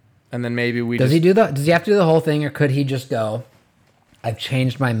 And then maybe Does he have to do the whole thing, or could he just go, I've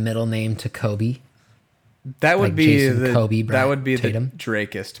changed my middle name to Kobe? That would be Jayson, Kobe, Bryant, that would be Tatum. the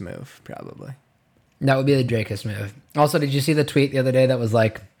Drakest move, probably. That would be the Drakest move. Also, did you see the tweet the other day that was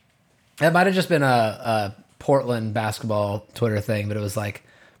like, it might have just been a Portland basketball Twitter thing, but it was like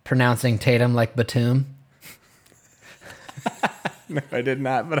pronouncing Tatum like Batum. No, I did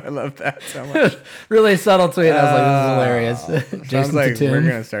not, but I love that so much. Really subtle tweet. I was like, this is hilarious. Sounds like we're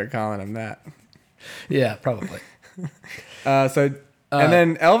going to start calling him that. Yeah, probably. And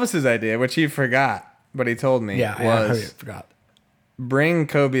then Elvis's idea, which he forgot, but he told me, I heard he forgot. Bring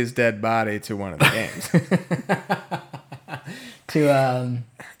Kobe's dead body to one of the games. To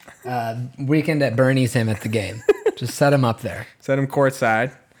Weekend at Bernie's him at the game. Just set him up there. Set him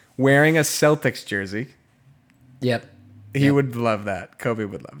courtside, wearing a Celtics jersey. Yep. He would love that. Kobe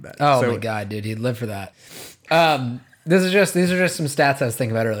would love that. Oh my god, dude, he'd live for that. These are just some stats I was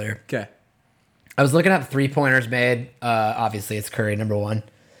thinking about earlier. Okay. I was looking up 3-pointers made. Obviously, it's Curry number 1.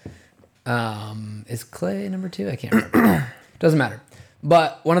 Is Clay number 2? I can't remember. Doesn't matter.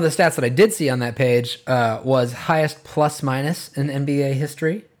 But one of the stats that I did see on that page was highest plus minus in NBA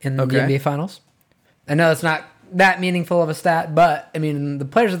history in the NBA Finals. I know it's not that meaningful of a stat, but I mean the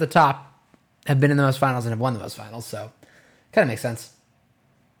players at the top have been in the most finals and have won the most finals, so kind of makes sense.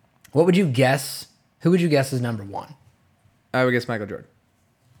 What would you guess? Who would you guess is number 1? I would guess Michael Jordan.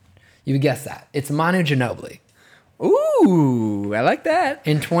 You would guess that. It's Manu Ginobili. Ooh, I like that.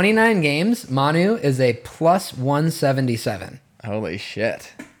 In 29 games, Manu is a plus 177. Holy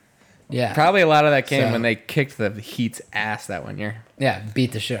shit. Yeah. Probably a lot of that came when they kicked the Heat's ass that one year. Yeah,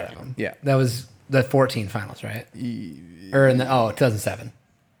 beat the shit out of them. Yeah. That was the 14 finals, right? Or in the 2007.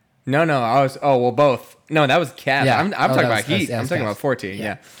 No, I was. Oh, well, both. No, that was Cavs. Yeah. I'm talking about that's- Heat. yeah, I'm it's talking Cavs. about 14.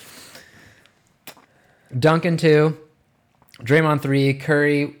 Yeah. Duncan 2, Draymond 3,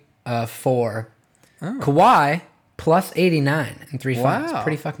 Curry 4, Kawhi plus 89 in 3 finals. Wow.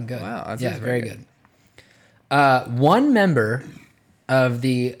 Pretty fucking good. Wow, that yeah, sounds very very good. One member of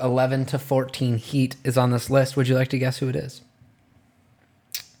the 11 to 14 Heat is on this list. Would you like to guess who it is?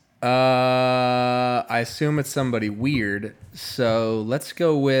 I assume it's somebody weird. So let's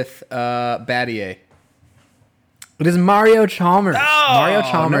go with Battier. It is Mario Chalmers. Oh, Mario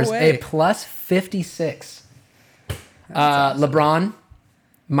Chalmers, no way. a plus 56. LeBron,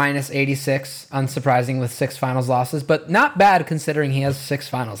 minus 86. Unsurprising with 6 finals losses, but not bad considering he has 6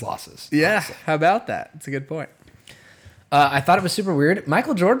 finals losses. Yeah. honestly. How about that? That's a good point. I thought it was super weird.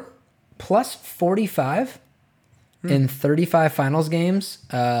 Michael Jordan, plus 45 in 35 finals games,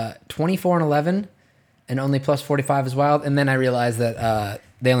 24 and 11, and only plus 45 is wild. And then I realized that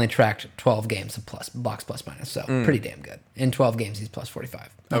they only tracked 12 games of box plus minus, so pretty damn good. In 12 games, he's plus 45.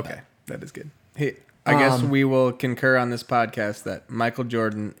 Not Okay. bad. That is good. Hey, I guess we will concur on this podcast that Michael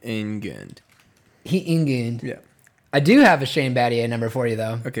Jordan in good. He ingooned. Yeah. I do have a Shane Battier number for you,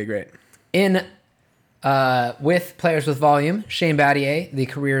 though. Okay, great. In with players with volume, Shane Battier, the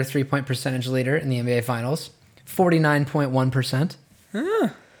career 3-point percentage leader in the NBA Finals, 49.1%.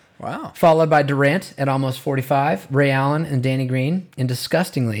 Wow. Followed by Durant at almost 45, Ray Allen and Danny Green, and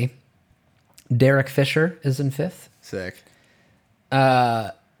disgustingly, Derek Fisher is in 5th. Sick.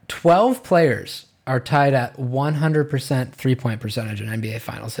 12 players are tied at 100% 3-point percentage in NBA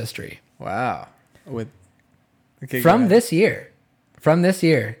Finals history. Wow. With okay, From this year,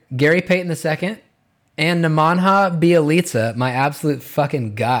 Gary Payton II and Nemanja Bjelica, my absolute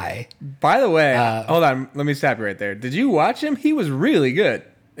fucking guy. By the way, hold on. Let me stop you right there. Did you watch him? He was really good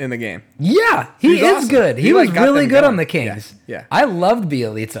in the game. Yeah, he He's is awesome. good. He He, was like, got really them good going. on the Kings. Yeah. I loved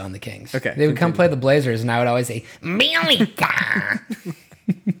Bjelica on the Kings. Okay, They would come continue. play the Blazers, and I would always say, Bjelica.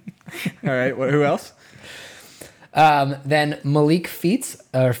 All right. Who else? Then Malik Fitz,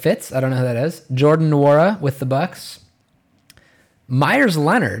 I don't know who that is. Jordan Nwora with the Bucks. Myers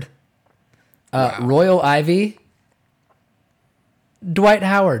Leonard. Royal Ivy. Dwight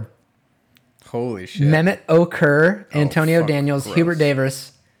Howard. Holy shit. Mehmet Okur. Antonio fuck, Daniels. gross. Hubert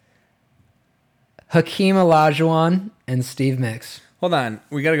Davis. Hakeem Olajuwon. And Steve Mix. Hold on.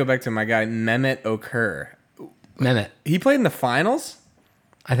 We got to go back to my guy, Mehmet Okur. Mehmet. He played in the finals?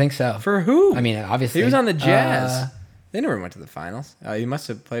 I think so. For who? I mean, obviously. He was on the Jazz. They never went to the finals. He must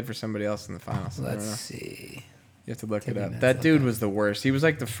have played for somebody else in the finals. I don't Let's know. see. You have to look it me a up. minute That to dude look was the worst. He was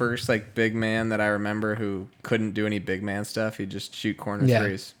like the first like big man that I remember who couldn't do any big man stuff. He'd just shoot corner Yeah.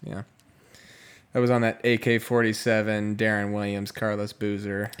 threes. Yeah. That was on that AK-47, Darren Williams, Carlos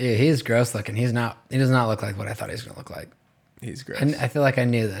Boozer. Yeah, he's gross looking. He does not look like what I thought he was going to look like. He's great. I feel like I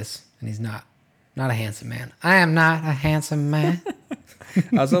knew this, and he's not a handsome man. I am not a handsome man.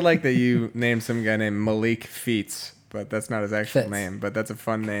 I also like that you named some guy named Malik Feats, but that's not his actual Fitz. name. But that's a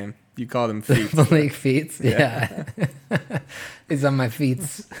fun name. You called him Feats. Malik Feats. Yeah. He's on my feet.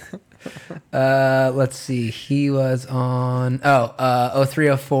 Let's see. He was on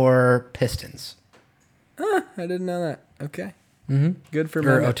 0304 Pistons. I didn't know that. Okay. Mm-hmm. Good for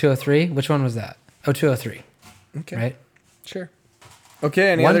Or me. 0203. Which one was that? 0203. Okay. Right? Sure.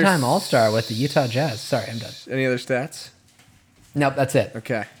 Okay. Any One-time other All-Star with the Utah Jazz. Sorry, I'm done. Any other stats? Nope, that's it.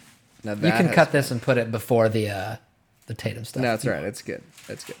 Okay. Now You that can has- cut this and put it before the Tatum stuff. No, that's all right. It's good.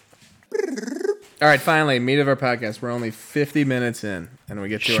 That's good. All right, finally, meat of our podcast. We're only 50 minutes in, and we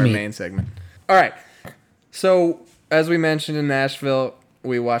get to our Schmeat. main segment. All right. So, as we mentioned in Nashville,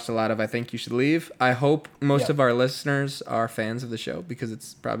 we watched a lot of I Think You Should Leave. I hope most Yep. of our listeners are fans of the show because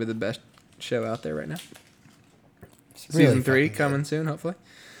it's probably the best show out there right now. really Season 3 fucking coming soon, hopefully.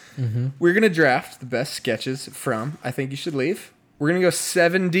 We're going to draft the best sketches from I Think You Should Leave. We're going to go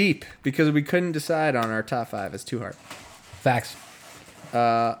 7 deep because we couldn't decide on our top 5. It's too hard. Facts.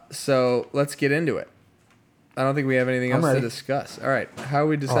 So let's get into it. I don't think we have anything I'm else ready. to discuss. All right. How are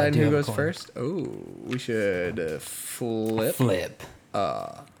we deciding do who have a goes coin. first? Oh, we should flip Flip.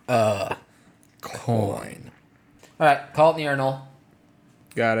 coin. All right, call it in the urinal.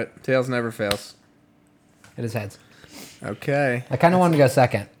 Got it. Tails never fails. It is heads. Okay. I kind of wanted to go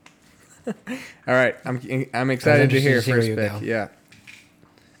second. All right. I'm excited to interested hear to see where first you pick. go. Yeah.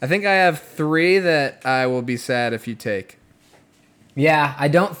 I think I have 3 that I will be sad if you take. Yeah, I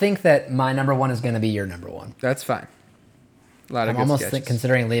don't think that my number one is going to be your number one. That's fine. A lot of I'm good almost sketches.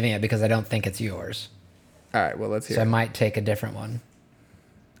 considering leaving it because I don't think it's yours. All right. Well, let's hear So I it. might take a different one.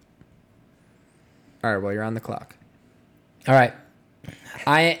 All right. Well, you're on the clock. All right.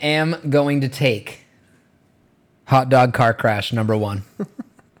 I am going to take Hot Dog Car Crash number one.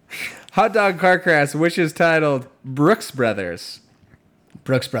 Hot dog car crash, which is titled Brooks Brothers.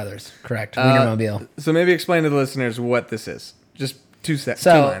 Brooks Brothers, correct. Wienermobile. So maybe explain to the listeners what this is. Just two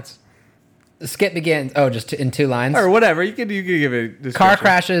lines. The skit begins. Oh, just in 2 lines. Or whatever. You could give it a description. Car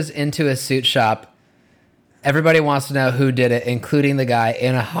crashes into a suit shop. Everybody wants to know who did it, including the guy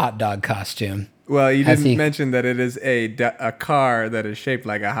in a hot dog costume. Well, you didn't mention that it is a car that is shaped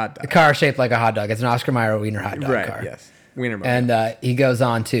like a hot dog. A car shaped like a hot dog. It's an Oscar Mayer Wiener hot dog right, car. Yes. Wiener. And he goes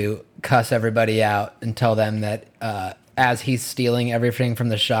on to cuss everybody out and tell them that as he's stealing everything from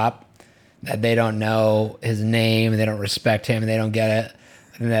the shop, that they don't know his name and they don't respect him and they don't get it.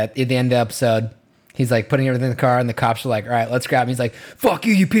 And that at the end of the episode, he's like putting everything in the car and the cops are like, all right, let's grab him. He's like, fuck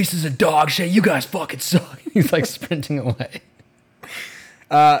you, you pieces of dog shit. You guys fucking suck. He's like sprinting away.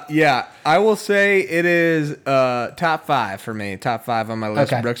 Yeah, I will say it is top 5 for me. Top 5 on my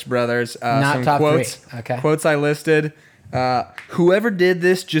list. Okay. Brooks Brothers. Not some top quotes. 3. Okay. Quotes I listed. Whoever did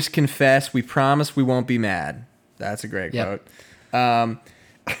this, just confess. We promise we won't be mad. That's a great quote.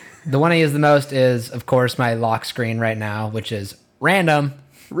 The one I use the most is, of course, my lock screen right now, which is random.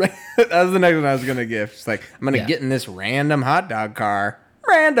 That was the next one I was going to give. It's like, I'm going to get in this random hot dog car.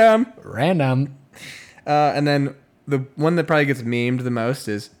 Random. And then the one that probably gets memed the most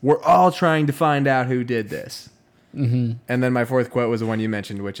is, we're all trying to find out who did this. Mm-hmm. And then my 4th quote was the one you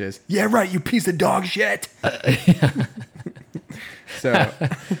mentioned, which is, yeah, right, you piece of dog shit. So.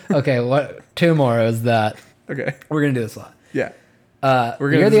 Okay, what? 2 more is that. Okay. We're going to do this a lot. Yeah.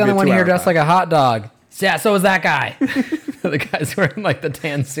 You're the only one here dressed like a hot dog. Yeah, so is that guy. The guy's wearing like the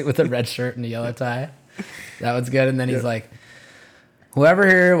tan suit with a red shirt and a yellow tie. That one's good. And then he's like, whoever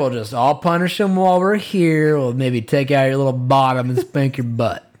here, we'll just all punish him while we're here. We'll maybe take out your little bottom and spank your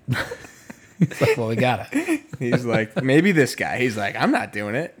butt. He's like, well, we got it. He's like, maybe this guy. He's like, I'm not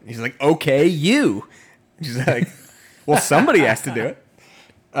doing it. He's like, okay, you. He's like, well, somebody has to do it.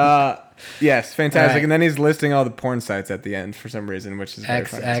 Yes, fantastic. Right. And then he's listing all the porn sites at the end for some reason, which is very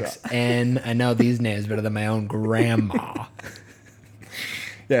funny as well. XXN. I know these names better than my own grandma.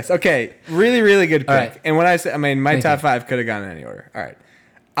 Yes. Okay. Really, really good pick. Right. And when I say, my top 5 could have gone in any order. All right.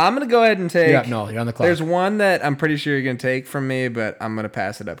 I'm going to go ahead and take. You're on the clock. There's one that I'm pretty sure you're going to take from me, but I'm going to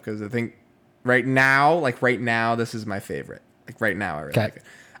pass it up because I think right now, this is my favorite. Like right now, I really like it.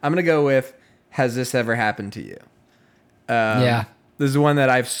 I'm going to go with, has this ever happened to you? Yeah. This is one that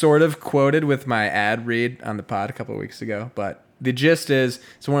I've sort of quoted with my ad read on the pod a couple of weeks ago, but the gist is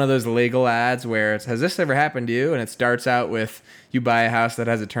it's one of those legal ads where it's, has this ever happened to you? And it starts out with, you buy a house that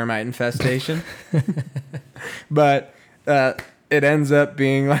has a termite infestation. But it ends up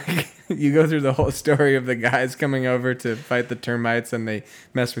being like, you go through the whole story of the guys coming over to fight the termites and they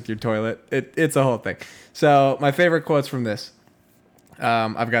mess with your toilet. It's a whole thing. So my favorite quotes from this,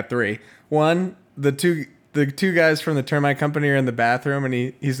 I've got 3. One, the two guys from the termite company are in the bathroom, and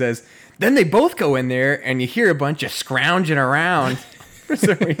he says, then they both go in there, and you hear a bunch of scrounging around. For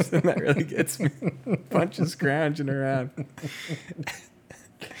some reason, that really gets me. A bunch of scrounging around.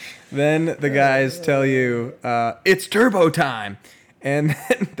 Then the guys tell you, it's turbo time. And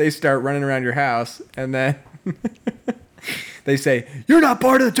then they start running around your house, and then they say, you're not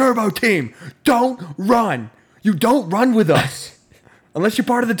part of the turbo team. Don't run. You don't run with us. Unless you're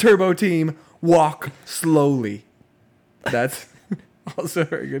part of the turbo team, walk slowly. That's also a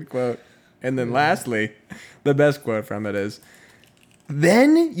very good quote. And then lastly, the best quote from it is,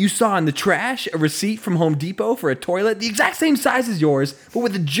 then you saw in the trash a receipt from Home Depot for a toilet the exact same size as yours, but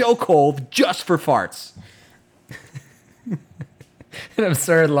with a joke hole just for farts. An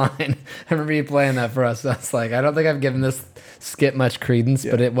absurd line. I remember you playing that for us. I was like, I don't think I've given this skit much credence,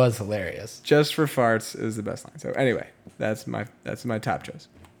 but it was hilarious. Just for farts is the best line. So anyway, that's my top choice.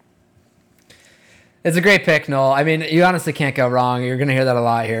 It's a great pick, Knoll. I mean, you honestly can't go wrong. You're going to hear that a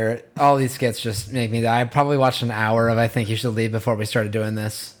lot here. All these skits just make me... I probably watched an hour of I Think You Should Leave before we started doing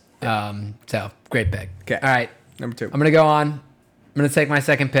this. So, great pick. Okay. All right. Number 2. I'm going to go on. I'm going to take my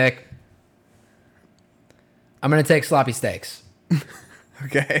second pick. I'm going to take Sloppy Steaks.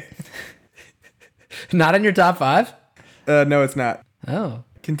 Okay. Not in your top 5? No, it's not. Oh.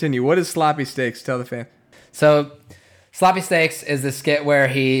 Continue. What is Sloppy Steaks? Tell the fan. So... Sloppy Steaks is the skit where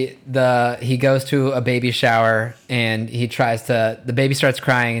he goes to a baby shower and the baby starts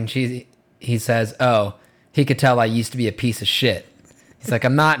crying and he says, oh, he could tell I used to be a piece of shit. He's like,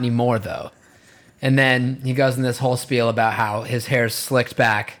 I'm not anymore though. And then he goes in this whole spiel about how his hair's slicked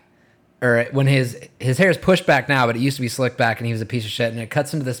back, or when his hair is pushed back now, but it used to be slicked back and he was a piece of shit. And it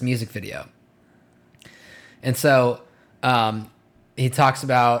cuts into this music video. And so he talks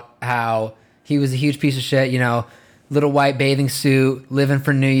about how he was a huge piece of shit, little white bathing suit, living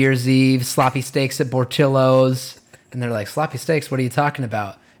for New Year's Eve, sloppy steaks at Portillo's. And they're like, sloppy steaks, what are you talking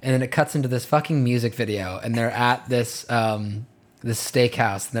about? And then it cuts into this fucking music video, and they're at this this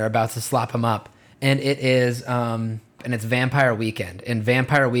steakhouse, and they're about to slap him up. And it is and it's Vampire Weekend. And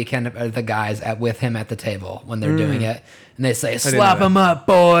Vampire Weekend are the guys with him at the table when they're doing it. And they say, slap him up,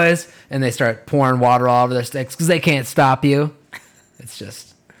 boys. And they start pouring water all over their steaks because they can't stop you.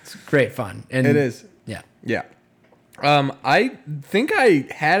 It's great fun. And it is. Yeah. Yeah. I think I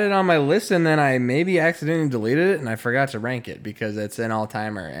had it on my list and then I maybe accidentally deleted it and I forgot to rank it because it's an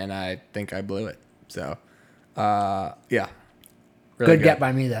all-timer and I think I blew it. So, yeah. Really good get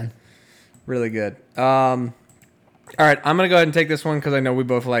by me then. Really good. All right, I'm going to go ahead and take this one because I know we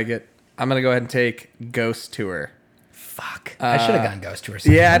both like it. I'm going to go ahead and take Ghost Tour. Fuck. I should have gone Ghost Tour.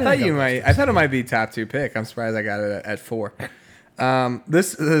 Yeah, I thought you might. I thought it might be top 2 pick. I'm surprised I got it at 4.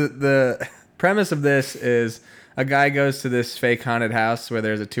 The premise of this is a guy goes to this fake haunted house where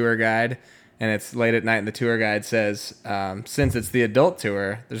there's a tour guide, and it's late at night, and the tour guide says, since it's the adult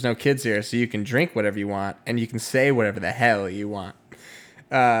tour, there's no kids here, so you can drink whatever you want, and you can say whatever the hell you want.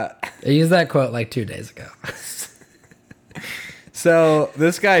 I used that quote like 2 days ago. So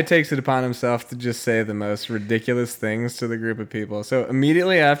this guy takes it upon himself to just say the most ridiculous things to the group of people. So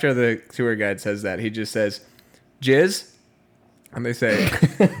immediately after the tour guide says that, he just says, jizz, and they say...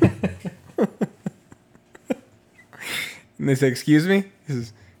 And they say, excuse me? He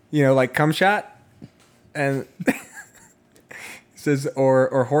says, like cum shot? And he says,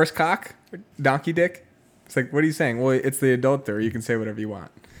 or horse cock? Or donkey dick? It's like, what are you saying? Well, it's the adult tour. You can say whatever you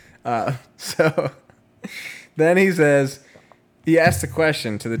want. So then he says, he asks the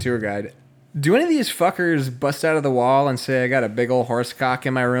question to the tour guide, do any of these fuckers bust out of the wall and say I got a big old horse cock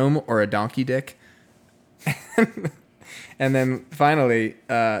in my room or a donkey dick? And then finally,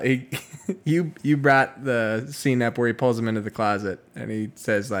 you brought the scene up where he pulls him into the closet and he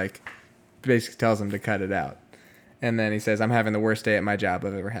says, like, basically tells him to cut it out. And then he says, I'm having the worst day at my job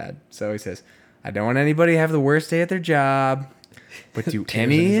I've ever had. So he says, I don't want anybody to have the worst day at their job, but do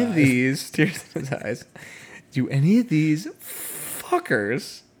any of these, tears in his eyes, do any of these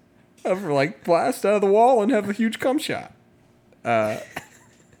fuckers ever, like, blast out of the wall and have a huge cum shot?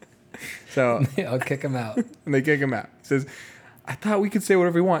 So I'll kick him out. And they kick him out. He says, I thought we could say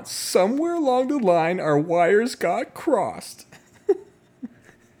whatever we want. Somewhere along the line, our wires got crossed.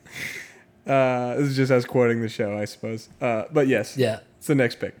 This is just us quoting the show, I suppose. But yes. Yeah. It's the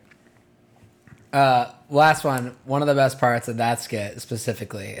next pick. Last one. One of the best parts of that skit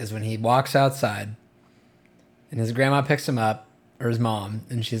specifically is when he walks outside and his grandma picks him up, or his mom,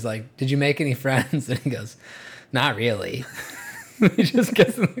 and she's like, did you make any friends? And he goes, not really. He just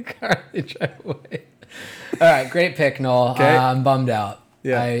gets in the car and they drive away. All right, great pick, Knoll. Okay. I'm bummed out.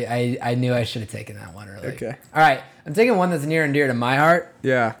 Yeah. I knew I should have taken that one early. Okay. All right, I'm taking one that's near and dear to my heart.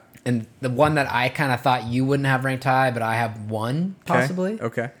 Yeah. And the one that I kind of thought you wouldn't have ranked high, but I have one, possibly.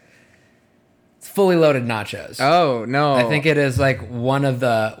 Okay. It's Fully Loaded Nachos. Oh, no. I think it is like one of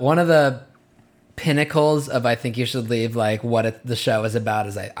the pinnacles of I think you should leave, like what the show is about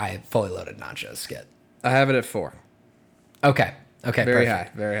is I Fully Loaded Nachos skit. I have it at 4. Okay, Very perfect. high.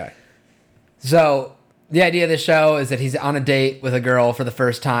 Very high. So the idea of the show is that he's on a date with a girl for the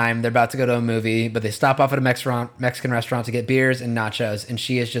first time. They're about to go to a movie, but they stop off at a Mexican restaurant to get beers and nachos, and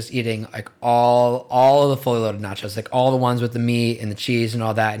she is just eating like all of the Fully Loaded nachos, like all the ones with the meat and the cheese and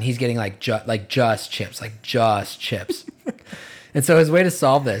all that, and he's getting just chips. And so his way to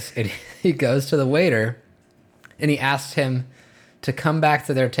solve this, he goes to the waiter and he asks him to come back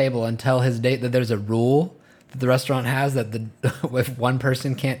to their table and tell his date that there's a rule that the restaurant has that if one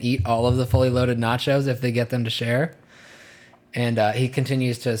person can't eat all of the Fully Loaded nachos if they get them to share. And he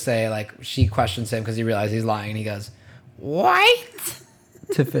continues to say, like, she questions him because he realizes he's lying, and he goes, what?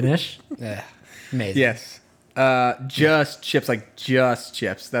 To finish. Yeah, amazing. Yes. Just chips.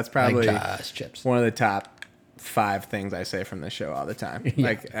 That's probably just chips. one of the top 5 things I say from the show all the time.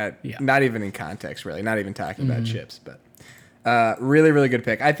 Yeah. Not even in context, really. Not even talking about chips, but really, really good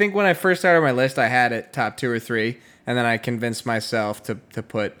pick. I think when I first started my list, I had it top 2 or 3, and then I convinced myself to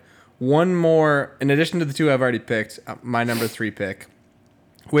put one more, in addition to the 2 I've already picked, my number 3 pick,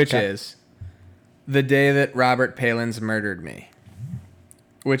 which is The Day That Robert Palin's Murdered Me,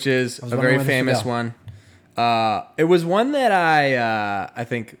 which is a very famous one. It was one that I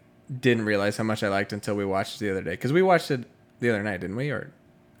think didn't realize how much I liked until we watched it the other day, because we watched it the other night, didn't we? Or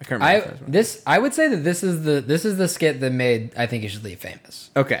I can't remember. I would say that this is the skit that made I Think You Should Leave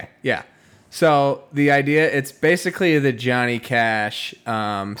famous. Okay, yeah. So the idea, it's basically the Johnny Cash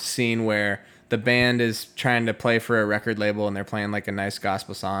scene where the band is trying to play for a record label and they're playing like a nice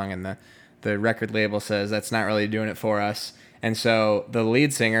gospel song, and the record label says that's not really doing it for us, And so the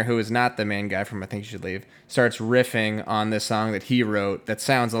lead singer, who is not the main guy from I Think You Should Leave, starts riffing on this song that he wrote that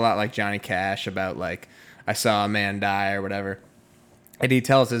sounds a lot like Johnny Cash about like, I saw a man die or whatever. And he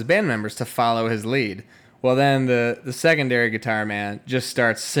tells his band members to follow his lead. Well, then the secondary guitar man just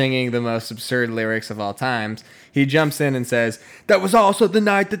starts singing the most absurd lyrics of all times. He jumps in and says, "That was also the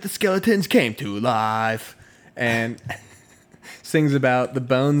night that the skeletons came to life." And sings about the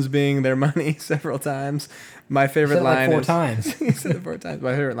bones being their money several times. My favorite line like 4 is... times. He said it 4 times.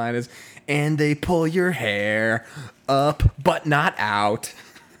 My favorite line is, "And they pull your hair up, but not out."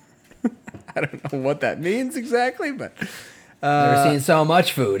 I don't know what that means exactly, but... Never seen so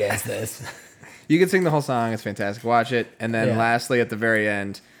much food as this. You can sing the whole song. It's fantastic. Watch it. And then lastly, at the very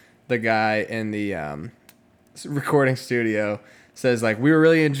end, the guy in the recording studio says, like, "We were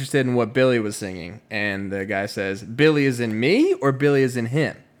really interested in what Billy was singing." And the guy says, "Billy is in me or Billy is in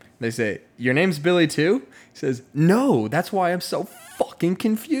him?" They say, "Your name's Billy too?" He says, "No, that's why I'm so fucking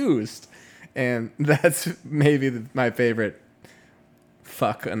confused." And that's maybe my favorite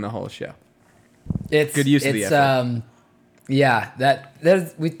fuck in the whole show. It's good use of the F word. Yeah, that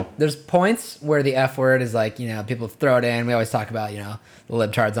there's points where the F word is like, you know, people throw it in. We always talk about, you know, the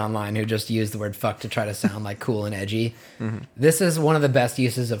libtards online who just use the word fuck to try to sound like cool and edgy. Mm-hmm. This is one of the best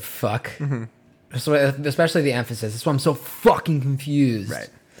uses of fuck, so, especially the emphasis. That's why I'm so fucking confused. Right.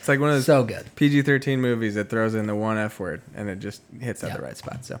 It's like one of those so good PG-13 movies that throws in the one F word and it just hits at the right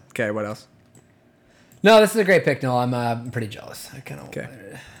spot. So, okay, what else? No, this is a great pick, Noel. I'm pretty jealous.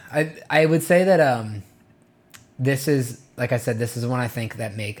 I would say that this is, like I said, this is one I think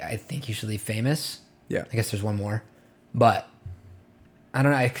you should leave famous. Yeah. I guess there's one more, but I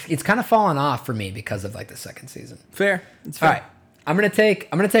don't know. It's kind of fallen off for me because of like the second season. Fair. It's fair. All right. I'm gonna take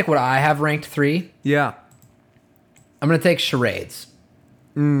what I have ranked 3. Yeah. I'm gonna take Charades.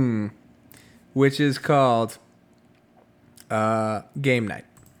 Which is called Game Night.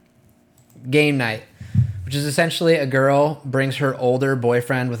 Game Night, which is essentially a girl brings her older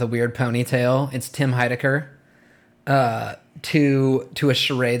boyfriend with a weird ponytail. It's Tim Heidecker. To a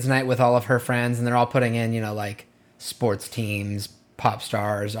charades night with all of her friends, and they're all putting in, you know, like sports teams, pop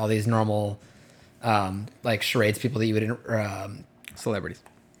stars, all these normal, like charades people that you would, celebrities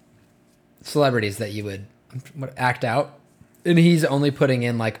that you would act out. And he's only putting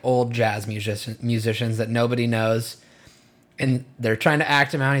in like old jazz musicians that nobody knows. And they're trying to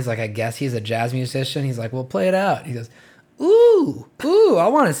act him out. He's like, "I guess he's a jazz musician." He's like, "Well, play it out." He goes, ooh, I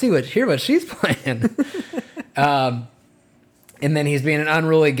want to hear what she's playing. And then he's being an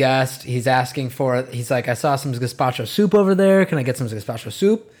unruly guest. He's like, "I saw some gazpacho soup over there. Can I get some gazpacho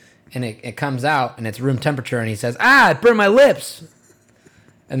soup?" And it comes out and it's room temperature. And he says, "It burned my lips."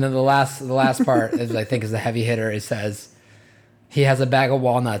 And then the last part is, I think, is the heavy hitter. It says he has a bag of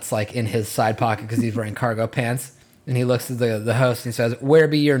walnuts like in his side pocket because he's wearing cargo pants. And he looks at the host and he says, "Where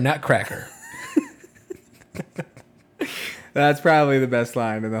be your nutcracker?" That's probably the best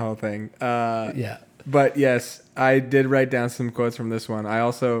line in the whole thing. Yeah. But yes, I did write down some quotes from this one. I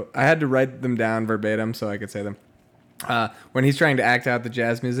had to write them down verbatim so I could say them. When he's trying to act out the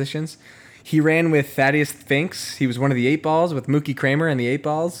jazz musicians, he ran with Thaddeus Finks. He was one of the 8 Balls with Mookie Kramer and the 8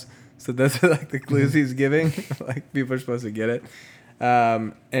 Balls. So those are like the clues he's giving. Like people are supposed to get it.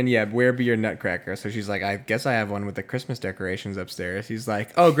 And yeah, "Where be your nutcracker?" So she's like, "I guess I have one with the Christmas decorations upstairs." He's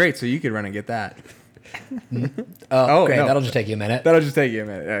like, "Oh, great. So you could run and get that." Oh, great. No, that'll just take you a minute.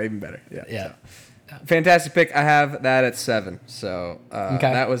 Even better. Yeah. So, fantastic pick. I have that at 7. So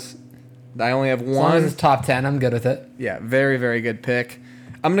that was, I only have one. As long as it's top 10, I'm good with it. Yeah. Very, very good pick.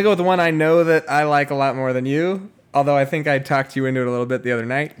 I'm going to go with the one I know that I like a lot more than you. Although I think I talked you into it a little bit the other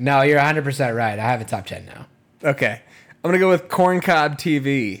night. No, you're 100% right. I have a top 10 now. Okay. I'm going to go with Corncob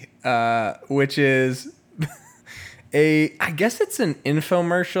TV, which is I guess it's an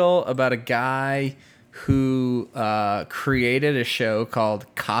infomercial about a guy who created a show called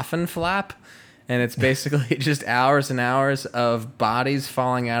Coffin Flap. And it's basically just hours and hours of bodies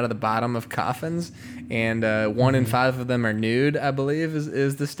falling out of the bottom of coffins. And 1 in 5 of them are nude, I believe,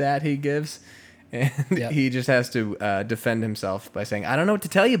 is the stat he gives. And he just has to defend himself by saying, "I don't know what to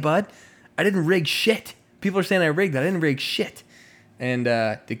tell you, bud. I didn't rig shit. People are saying I rigged that. I didn't rig shit. And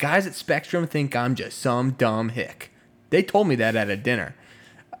the guys at Spectrum think I'm just some dumb hick. They told me that at a dinner."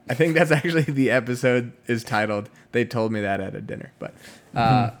 I think that's actually the episode is titled, "They Told Me That at a Dinner." But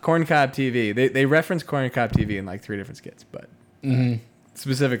Corncob TV, they reference Corncob TV in like 3 different skits, but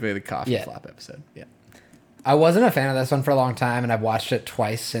specifically the Coffee Flop episode. Yeah. I wasn't a fan of this one for a long time, and I've watched it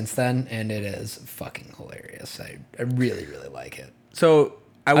twice since then, and it is fucking hilarious. I really, really like it. So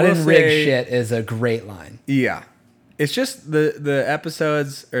I didn't rig shit is a great line. Yeah. It's just the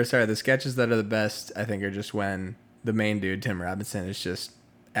episodes, or sorry, the sketches that are the best, I think, are just when the main dude, Tim Robinson, is just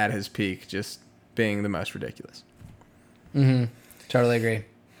at his peak, just being the most ridiculous. Mm-hmm. Totally agree.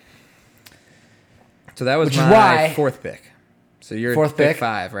 So that was Which is my why- fourth pick. So you're Fourth pick pick?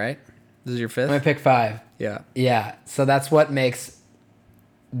 5, right? This is your fifth? I'm gonna pick 5. Yeah. Yeah. So that's what makes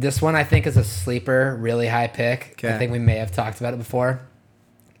this one, I think, is a sleeper, really high pick. Okay. I think we may have talked about it before.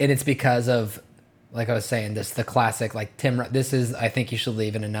 And it's because of, like I was saying, the classic, like this is, I think you should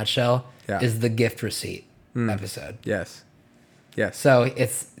leave in a nutshell, is the gift receipt episode. Yes. Yes. So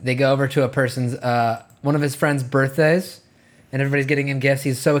they go over to a person's, one of his friend's birthdays, and everybody's getting him gifts.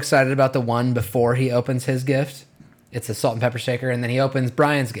 He's so excited about the one before he opens his gift. It's a salt and pepper shaker, and then he opens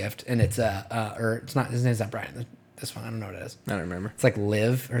Brian's gift, and it's it's not, his name's not Brian. This one, I don't know what it is. I don't remember. It's like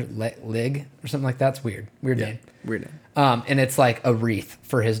Liv or Lig or something like that. It's weird name. Weird name. And it's like a wreath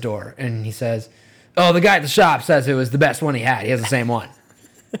for his door, and he says, "Oh, the guy at the shop says it was the best one he had. He has the same one."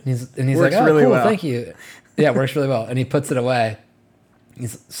 And he's Works like, "Oh, really cool, well." thank you." Yeah, it works really well, and he puts it away.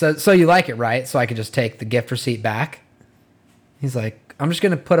 So you like it, right? So I could just take the gift receipt back. He's like, "I'm just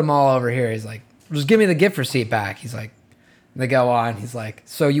gonna put them all over here." He's like, "Just give me the gift receipt back." He's like, they go on. He's like,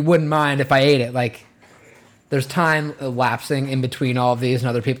 "So you wouldn't mind if I ate it?" Like, there's time lapsing in between all of these, and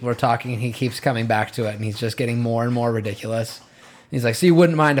other people are talking, and he keeps coming back to it, and he's just getting more and more ridiculous. He's like, "So you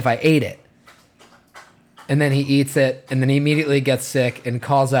wouldn't mind if I ate it?" And then he eats it, and then he immediately gets sick and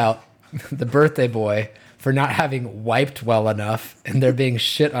calls out the birthday boy for not having wiped well enough, and there being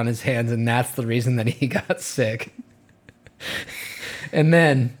shit on his hands, and that's the reason that he got sick. And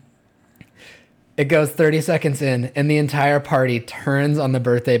then it goes 30 seconds in, and the entire party turns on the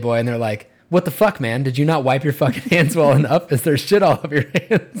birthday boy, and they're like, "What the fuck, man? Did you not wipe your fucking hands well enough? Is there shit all over your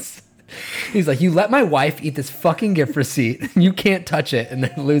hands?" He's like, "You let my wife eat this fucking gift receipt. You can't touch it." And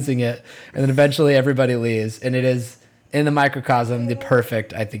they're losing it. And then eventually everybody leaves. And it is, in the microcosm, the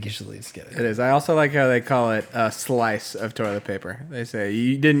perfect, I think you should leave skit. It is. I also like how they call it a slice of toilet paper. They say,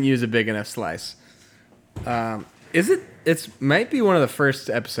 you didn't use a big enough slice. Is it? It might be one of the first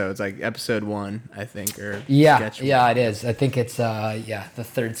episodes, like episode 1, I think, or Yeah, sketch one. yeah, it is. I think it's, the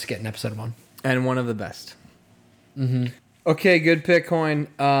third skit in episode 1. And one of the best. Mm-hmm. Okay, good pick, Coyne.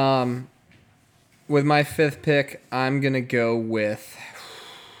 With my 5th pick, I'm gonna go with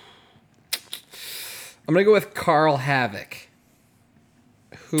Carl Havoc,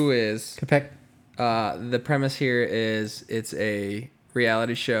 who is Good pick. the premise here is it's a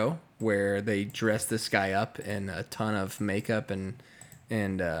reality show where they dress this guy up in a ton of makeup and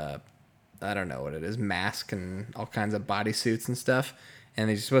I don't know what it is, mask and all kinds of bodysuits and stuff. And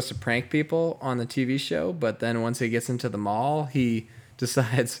he's supposed to prank people on the TV show, but then once he gets into the mall, he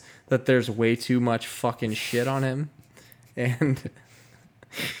decides that there's way too much fucking shit on him, and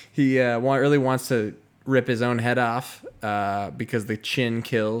he really wants to rip his own head off because the chin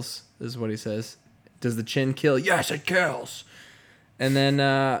kills, is what he says. Does the chin kill? Yes, it kills. And then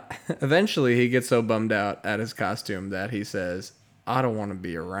eventually he gets so bummed out at his costume that he says, "I don't want to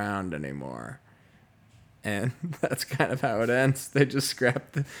be around anymore." And that's kind of how it ends. They just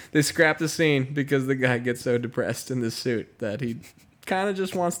scrap the scene because the guy gets so depressed in this suit that he kind of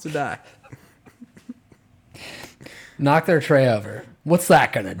just wants to die. Knock their tray over. What's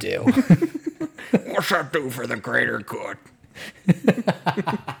that gonna do? What's that do for the greater good?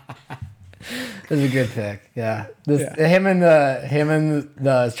 That's a good pick. Yeah. Him and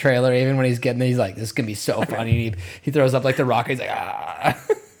the trailer, even when he's getting there, he's like, "This is gonna be so funny." He throws up like the rock. He's like, "Ah."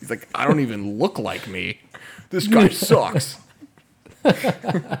 He's like, "I don't even look like me. This guy sucks." Okay.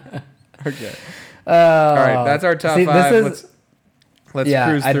 All right, that's our top 5. Let's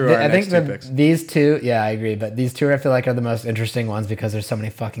cruise through our next 2 picks. These two, yeah, I agree. But these two I feel like are the most interesting ones because there's so many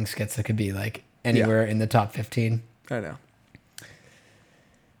fucking skits that could be like anywhere in the top 15. I know.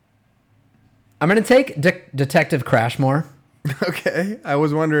 I'm gonna take Detective Crashmore. Okay, I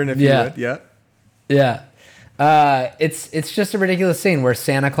was wondering if you would. Yeah. Yeah. It's just a ridiculous scene where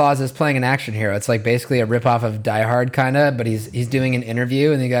Santa Claus is playing an action hero. It's like basically a ripoff of Die Hard kind of, but he's doing an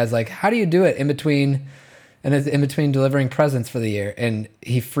interview and the guy's like, "How do you do it in between delivering presents for the year?" And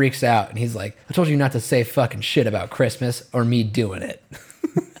he freaks out and he's like, "I told you not to say fucking shit about Christmas or me doing it."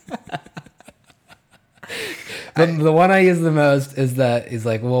 The one I use the most is that he's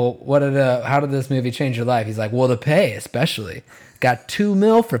like, "Well, how did this movie change your life?" He's like, "Well, the pay especially. Got $2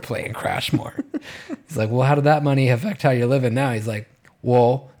 million for playing Crashmore." He's like, "Well, how did that money affect how you're living now?" He's like,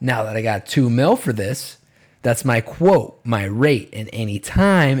 "Well, now that I got $2 million for this, that's my quote, my rate, and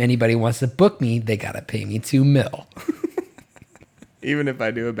anytime anybody wants to book me, they gotta pay me $2 million." Even if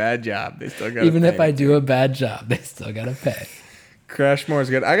I do a bad job, they still gotta Even pay if I me. do a bad job, they still gotta pay. Crashmore is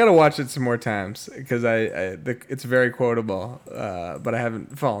good. I gotta watch it some more times because it's very quotable, but I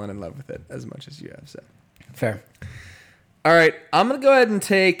haven't fallen in love with it as much as you have. So Fair. All right, I'm gonna go ahead and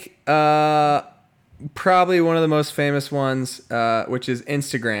take probably one of the most famous ones, which is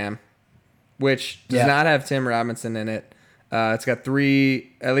Instagram, which does not have Tim Robinson in it. It's got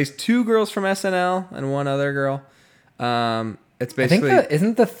at least two girls from SNL and one other girl. It's basically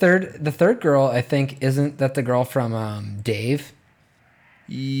isn't the third girl? I think isn't that the girl from Dave?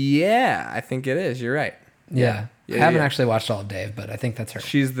 Yeah, I think it is. You're right. Yeah. I haven't actually watched all of Dave, but I think that's her.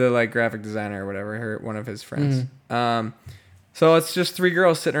 She's the like graphic designer or whatever. One of his friends. So it's just three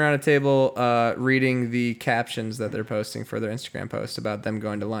girls sitting around a table reading the captions that they're posting for their Instagram post about them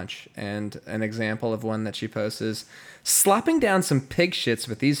going to lunch. And an example of one that she posts is, slopping down some pig shits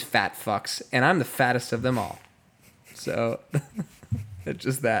with these fat fucks, and I'm the fattest of them all. So it's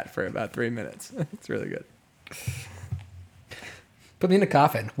just that for about 3 minutes. It's really good. Put me in a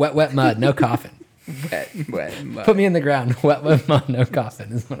coffin. Wet, wet mud, no coffin. Wet mud. Put me in the ground. Wet, wet mud, no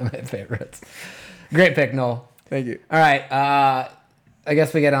coffin is one of my favorites. Great pick, Knoll. Thank you. All right. I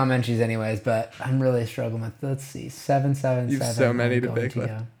guess we get on Menchies anyways, but I'm really struggling with, let's see, 777. You have so many to pick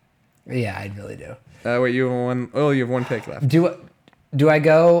left. Yeah, I really do. Wait, you have one? Oh, you have one pick left. Do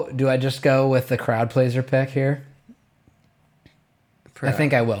I just go with the crowd pleaser pick here? I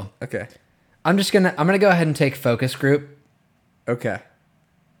think I will. Okay. I'm gonna go ahead and take focus group. Okay.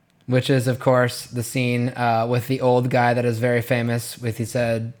 Which is, of course, the scene with the old guy that is very famous when he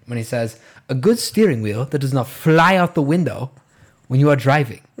says, "A good steering wheel that does not fly out the window when you are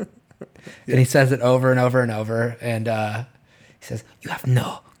driving." Yeah. And he says it over and over and over. And he says, "You have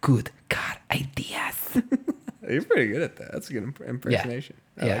no good car ideas." You're pretty good at that. That's a good impersonation.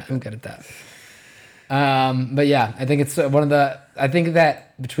 Yeah, I'm good at that. But yeah, I think it's I think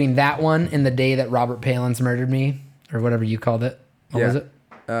that between that one and the day that Robert Palin's murdered me, or whatever you called it. What was it?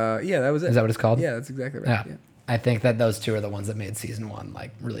 Yeah, that was it. Is that what it's called? Yeah, that's exactly right. Yeah. I think that those two are the ones that made season one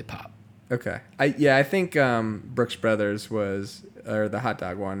like really pop. Okay. I think Brooks Brothers or the hot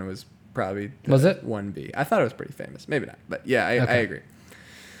dog one was probably was it 1B. I thought it was pretty famous. Maybe not, but yeah, I agree.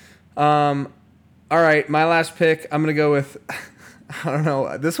 All right, my last pick. I'm gonna go with. I don't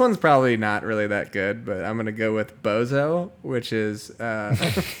know. This one's probably not really that good, but I'm gonna go with Bozo, which is.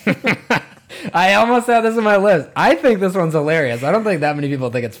 I almost had this on my list. I think this one's hilarious. I don't think that many people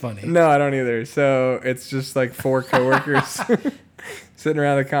think it's funny. No, I don't either. So it's just like four coworkers sitting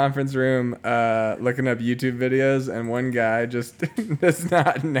around the conference room looking up YouTube videos, and one guy just does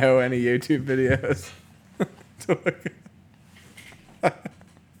not know any YouTube videos to look at.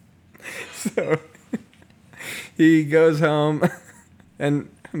 So he goes home and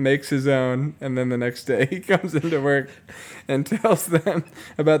makes his own, and then the next day he comes into work and tells them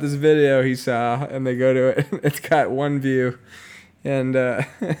about this video he saw, and they go to it. It's got one view, and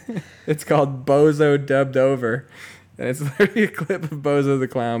it's called Bozo Dubbed Over, and it's literally a clip of Bozo the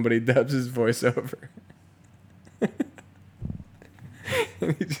Clown, but he dubs his voice over.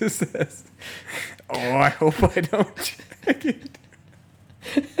 And he just says, "Oh, I hope I don't jack it.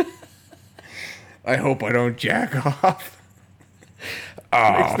 I hope I don't jack off."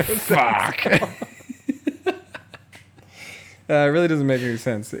 Oh, fuck. It really doesn't make any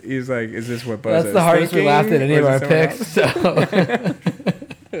sense. He's like, is this what Bozo is That's the hardest we laughed at any of our picks. So.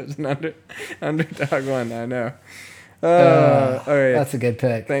 It was an underdog one, I know. All right. That's a good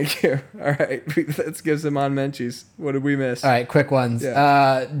pick. Thank you. All right. Let's give some on Menchies. What did we miss? All right, quick ones.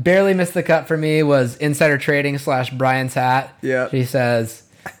 Yeah. Barely missed the cut for me was Insider Trading / Brian's hat. Yeah. He says,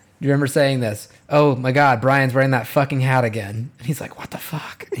 do you remember saying this? "Oh my God, Brian's wearing that fucking hat again." And he's like, "What the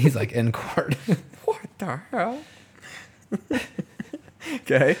fuck?" He's like in court. What the hell?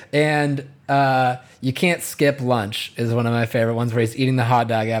 Okay. And You Can't Skip Lunch is one of my favorite ones, where he's eating the hot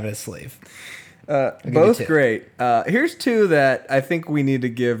dog out of his sleeve. Both great. Here's two that I think we need to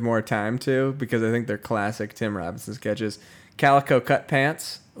give more time to, because I think they're classic Tim Robinson sketches. Calico Cut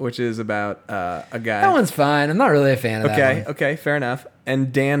Pants, which is about a guy. That one's fine. I'm not really a fan of that one. Okay, fair enough.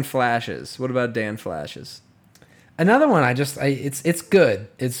 And Dan Flashes. What about Dan Flashes? Another one, it's good.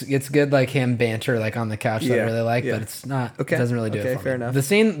 It's good, like him banter like on the couch that I really like, but it's not. Okay. It doesn't really do it for me. Fair enough.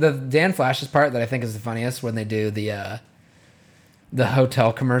 The Dan Flashes part that I think is the funniest, when they do the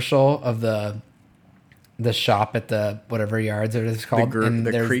hotel commercial of the shop at the whatever yards it is called,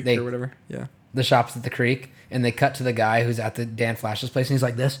 the creek or whatever. Yeah. The shop's at the creek, and they cut to the guy who's at the Dan Flash's place, and he's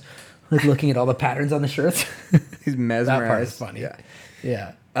like this, like looking at all the patterns on the shirts. He's mesmerized. That part is funny.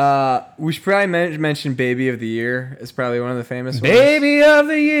 Yeah. We should probably mention Baby of the Year is probably one of the famous ones. Baby of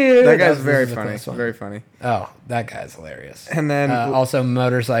the Year. That guy's very funny. Very funny. Oh, that guy's hilarious. And then also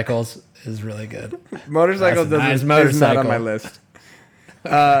Motorcycles is really good. Motorcycle is not on my list.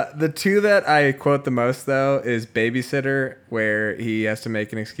 The two that I quote the most, though, is Babysitter, where he has to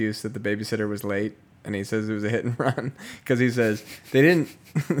make an excuse that the babysitter was late, and he says it was a hit and run because he says they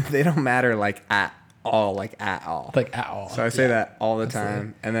don't matter like at all. Like at all. So I say that all the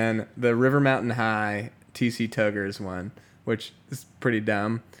time. And then the River Mountain High TC Tuggers one, which is pretty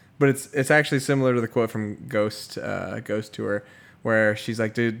dumb, but it's actually similar to the quote from Ghost Tour, where she's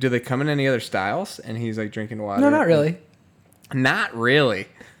like, do they come in any other styles? And he's like drinking water. No, not really. Not really.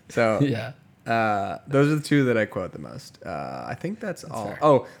 So Yeah. those are the two that I quote the most. I think that's all. fair.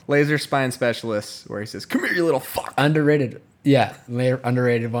 Oh, Laser Spine Specialist, where he says, "Come here, you little fuck." Underrated. Yeah,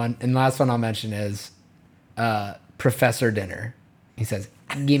 underrated one. And last one I'll mention is Professor Dinner. He says,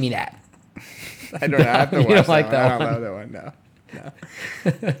 "Give me that." I don't know. I have to watch You don't that like one. that I don't one? know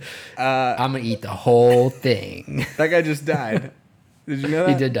that one. No. I'm gonna eat the whole thing. That guy just died. Did you know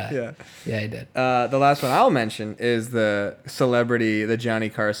that? He did die. Yeah. Yeah, he did. The last one I'll mention is the celebrity, the Johnny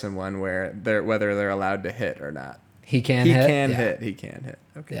Carson one, where whether they're allowed to hit or not. He can He hit. can Yeah. hit. He can hit.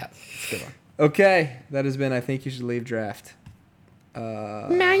 Okay. Yeah, it's a good one. Okay. That has been I Think You Should Leave Draft. I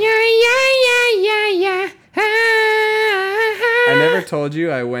never told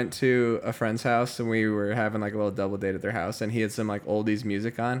you I went to a friend's house and we were having like a little double date at their house and he had some like oldies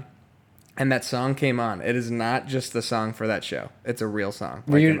music on. And that song came on. It is not just the song for that show. It's a real song.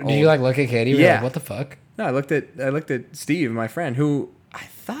 Did you like look at Katie? Yeah. Like, what the fuck? No, I looked at Steve, my friend, who I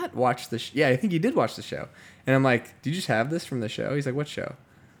thought watched the yeah, I think he did watch the show. And I'm like, "Do you just have this from the show?" He's like, "What show?"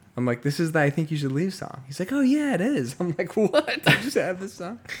 I'm like, "This is the I Think You Should Leave song." He's like, "Oh yeah, it is." I'm like, "What? I just have this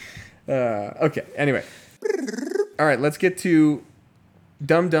song?" Okay. Anyway. All right, let's get to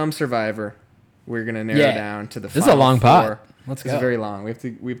Dum Dum Survivor. We're gonna narrow down to the. This is a long pod. Let's go. It's very long. We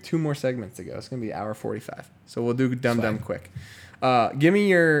have 2 more segments to go. It's gonna be hour 45. So we'll do Dum Dum quick. Give me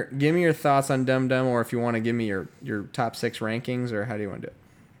your thoughts on Dum Dum, or if you want to give me your top 6 rankings, or how do you want to do it?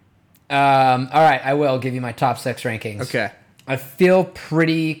 All right, I will give you my top 6 rankings. Okay. I feel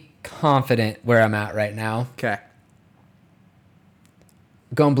pretty confident where I'm at right now. Okay.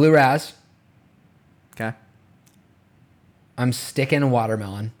 Going Blue Raz. Okay. I'm sticking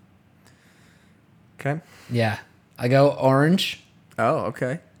watermelon. Okay. Yeah. I go orange, Oh,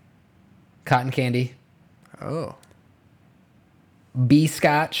 okay. cotton candy, Oh. bee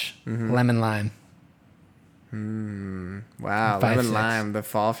scotch, Mm-hmm. lemon lime. Wow. 5, Lemon 6. lime. The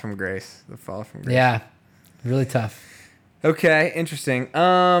fall from grace. Yeah. Really tough. Okay. Interesting.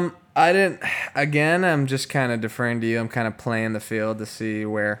 I didn't. Again, I'm just kind of deferring to you. I'm kind of playing the field to see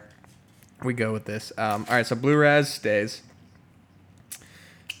where we go with this. All right. So Blue Raz stays.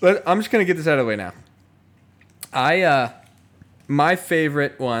 But I'm just gonna get this out of the way now. My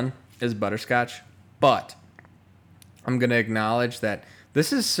favorite one is butterscotch, but I'm gonna acknowledge that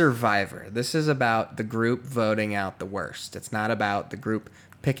this is Survivor. This is about the group voting out the worst. It's not about the group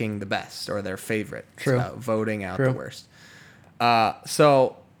picking the best or their favorite. True. It's about voting out True. the worst.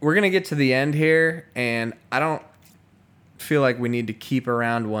 So we're gonna get to the end here, and I don't feel like we need to keep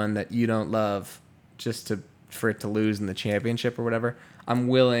around one that you don't love just for it to lose in the championship or whatever. I'm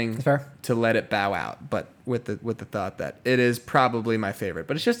willing Fair. to let it bow out, but with the thought that it is probably my favorite.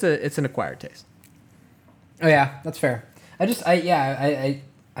 But it's an acquired taste. Oh yeah, that's fair. I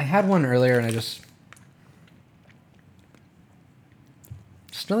had one earlier and I just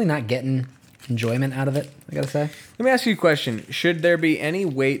really not getting enjoyment out of it, I gotta say. Let me ask you a question. Should there be any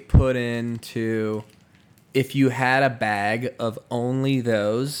weight put into if you had a bag of only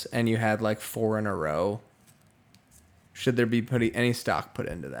those and you had like 4 in a row? Should there be any stock put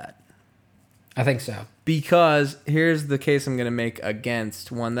into that? I think so. Because here's the case I'm going to make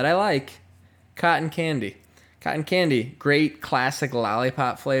against one that I like, cotton candy. Cotton candy, great classic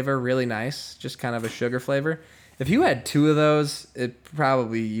lollipop flavor, really nice, just kind of a sugar flavor. If you had 2 of those, it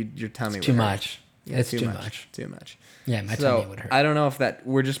probably your tummy would Too hurt. much. Yeah, It's too much. Too much. Yeah, my tummy would hurt. I don't know if that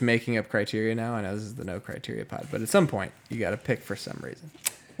we're just making up criteria now. I know this is the no criteria pod, but at some point you got to pick for some reason.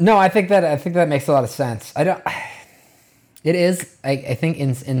 No, I think that makes a lot of sense. It is. I think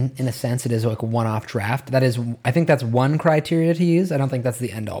in a sense it is like a one-off draft. That is. I think that's one criteria to use. I don't think that's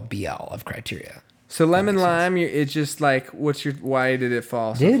the end-all be-all of criteria. So lemon lime, it's just like why did it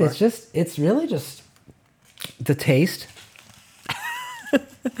fall? So Dude, far? it's really just the taste.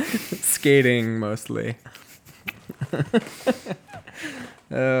 Skating mostly.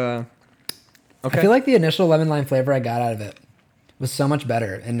 Okay. I feel like the initial lemon lime flavor I got out of it was so much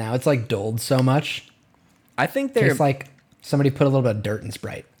better, and now it's like dulled so much. I think It's like somebody put a little bit of dirt in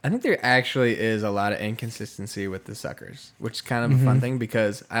Sprite. I think there actually is a lot of inconsistency with the suckers, which is kind of a fun thing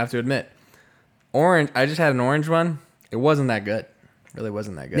because I have to admit, orange. I just had an orange one. It wasn't that good. Really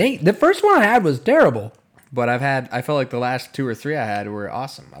wasn't that good. The first one I had was terrible. But I felt like the last 2 or 3 I had were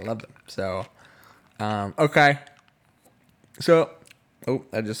awesome. I loved them. So, okay. So,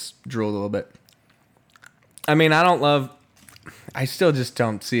 I just drooled a little bit. I mean, I still just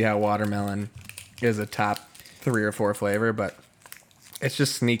don't see how watermelon is a top 3 or 4 flavor, but it's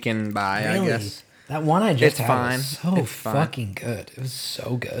just sneaking by, I guess. That one I just It's had fine. was so It's fine. fucking good. It was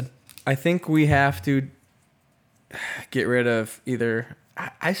so good. I think we have to get rid of either.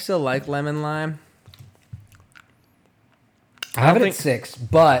 I still like lemon lime. I have it think- at 6,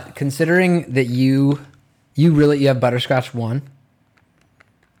 but considering that you have butterscotch 1.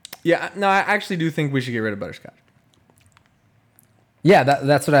 Yeah, no, I actually do think we should get rid of butterscotch. Yeah,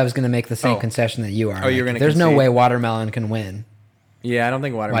 that's what I was going to make the same Oh. concession that you are. Oh, you're Like, gonna there's no concede? way watermelon can win. Yeah, I don't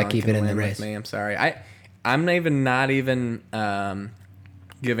think watermelon keep can it in the win with race? me. I'm sorry. I'm not even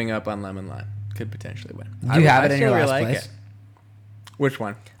giving up on lemon lime. Could potentially win. Do you have it in still your really last like place? it. Which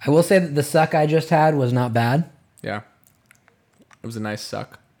one? I will say that the suck I just had was not bad. Yeah, it was a nice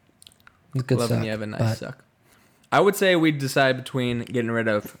suck. It was a good Love when suck. you have a nice but suck. I would say we'd decide between getting rid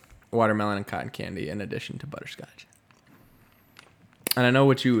of watermelon and cotton candy in addition to butterscotch. And I know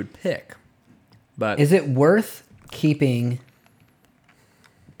what you would pick, but Is it worth keeping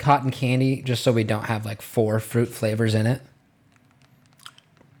cotton candy just so we don't have like 4 fruit flavors in it?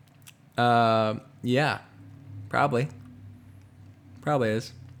 yeah, probably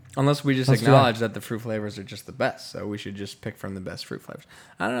is. Unless we just Let's do that. acknowledge that the fruit flavors are just the best, so we should just pick from the best fruit flavors.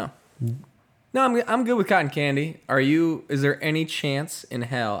 I don't know. No, I'm good with cotton candy. Are you? Is there any chance in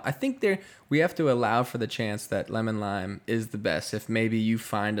hell? I think we have to allow for the chance that lemon lime is the best. If maybe you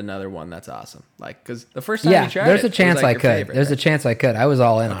find another one that's awesome, like because the first time Yeah, you tried there's it, a chance it was like I your could. favorite, There's right? a chance I could. I was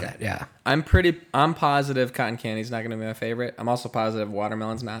all in on it. Yeah. I'm positive cotton candy's not going to be my favorite. I'm also positive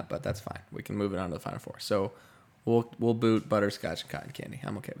watermelon's not, but that's fine. We can move it on to the final 4. So we'll boot butterscotch and cotton candy.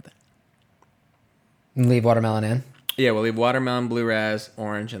 I'm okay with that. And leave watermelon in. Yeah, we'll leave watermelon, blue raz,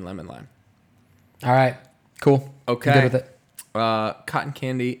 orange, and lemon lime. All right. Cool. Okay. I'm good with it. Cotton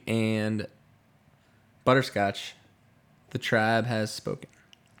candy and butterscotch. The tribe has spoken.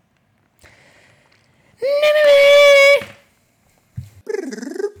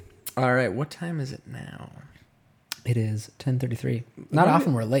 All right, what time is it now? It is 10:33. Not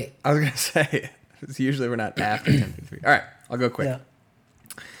often we're late. I was gonna say it's usually we're not after 10:53. All right, I'll go quick.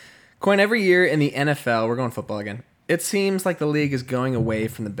 Coyne, every year in the NFL, we're going football again. It seems like the league is going away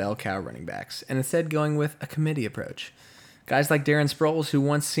from the bell cow running backs and instead going with a committee approach. Guys like Darren Sproles, who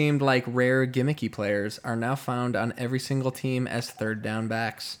once seemed like rare gimmicky players, are now found on every single team as third down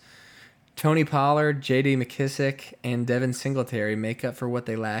backs. Tony Pollard, J.D. McKissick, and Devin Singletary make up for what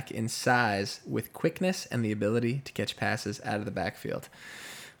they lack in size with quickness and the ability to catch passes out of the backfield.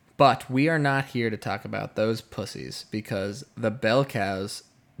 But we are not here to talk about those pussies because the bell cows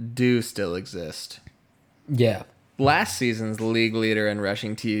do still exist. Yeah. Last season's league leader in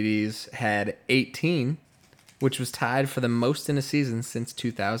rushing TDs had 18, which was tied for the most in a season since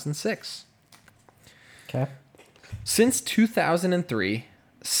 2006. Okay. Since 2003,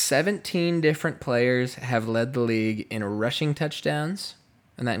 17 different players have led the league in rushing touchdowns,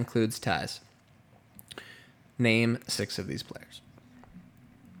 and that includes ties. Name 6 of these players.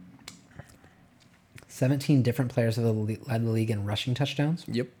 17 different players have led the league in rushing touchdowns.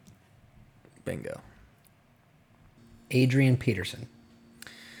 Yep. Bingo. Adrian Peterson.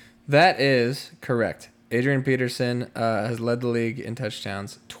 That is correct. Adrian Peterson has led the league in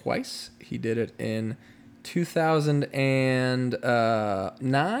touchdowns twice. He did it in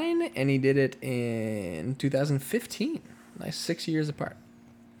 2009, and he did it in 2015. Nice 6 years apart.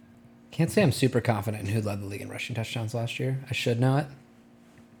 Can't say I'm super confident in who led the league in rushing touchdowns last year. I should know it.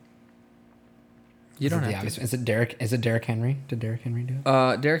 You don't Is it have obvious- to. Is it Derrick Henry? Did Derrick Henry do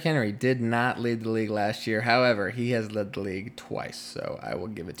it? Derrick Henry did not lead the league last year. However, he has led the league twice, so I will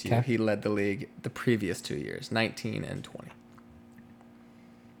give it to you. Okay. He led the league the previous 2 years, 19 and 20.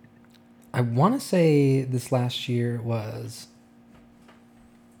 I want to say this last year was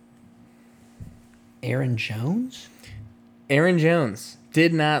Aaron Jones. Aaron Jones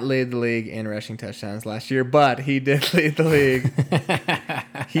did not lead the league in rushing touchdowns last year, but he did lead the league.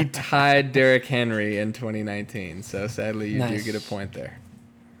 He tied Derrick Henry in 2019, so sadly you do Nice. get a point there.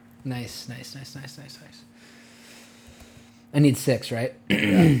 Nice. I need 6, right?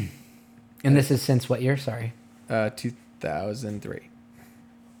 Yeah. And this is since what year? Sorry. 2003.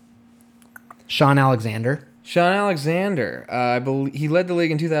 Sean Alexander. Sean Alexander, I believe he led the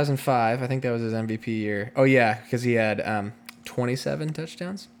league in 2005. I think that was his MVP year. Oh yeah, because he had 27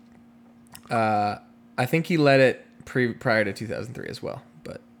 touchdowns. I think he led it prior to 2003 as well,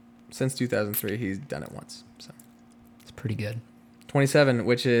 but since 2003 he's done it once. So It's pretty good. 27,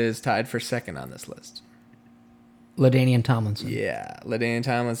 which is tied for second on this list. LaDainian Tomlinson. Yeah, LaDainian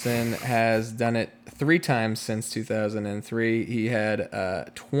Tomlinson has done it 3 times since 2003. He had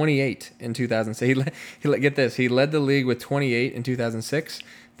 28 in 2006. Get this, he led the league with 28 in 2006.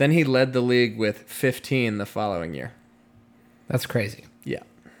 Then he led the league with 15 the following year. That's crazy. Yeah.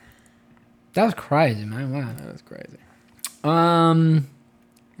 That was crazy, man. Wow. That was crazy.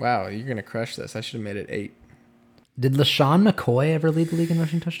 Wow, you're going to crush this. I should have made it 8. Did LaShawn McCoy ever lead the league in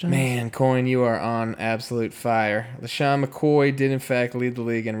rushing touchdowns? Man, Coyne, you are on absolute fire. LaShawn McCoy did, in fact, lead the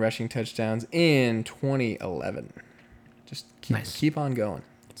league in rushing touchdowns in 2011. Just keep on going.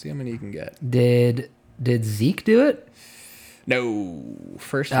 See how many you can get. Did Zeke do it? No.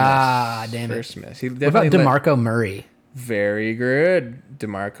 First miss. Damn First it. miss. He What about DeMarco Murray? Very good.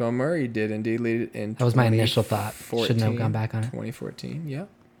 DeMarco Murray did indeed lead it in That was my initial thought. Shouldn't have gone back on it. 2014, yeah.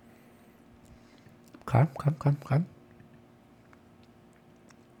 Okay.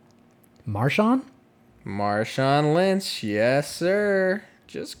 Marshawn Lynch, yes, sir.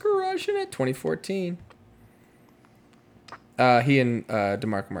 Just crushing it. 2014. He and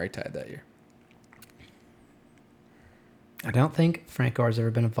DeMarco Murray tied that year. I don't think Frank Gore's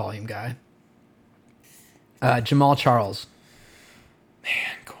ever been a volume guy. Jamal Charles.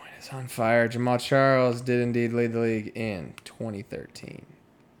 Man, Coyne is on fire. Jamal Charles did indeed lead the league in 2013.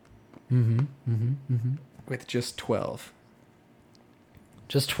 With just 12.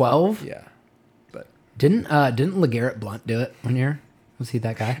 Just 12? Yeah. But Didn't LeGarrette Blount do it one year? Was he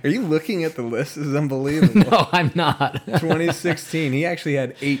that guy? are you looking at the list? This is unbelievable. No, I'm not. 2016. He actually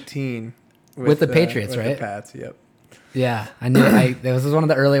had 18 With the Patriots, with right? The Pats, yep. Yeah, I knew. This was one of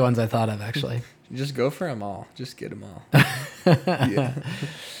the early ones I thought of, actually. Just go for them all. Just get them all. Yeah.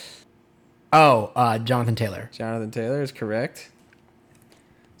 Oh, Jonathan Taylor. Jonathan Taylor is correct.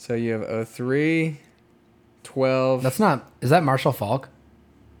 So you have 03, 12. That's not. Is that Marshall Falk?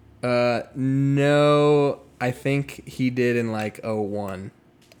 No, I think he did in like 01.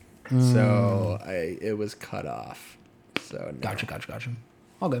 So it was cut off. So no. Gotcha.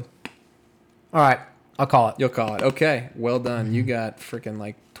 All good. All right, I'll call it. You'll call it. Okay, well done. You got freaking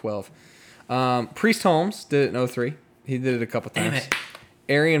like 12. Priest Holmes did it in 03. He did it a couple times. Damn it.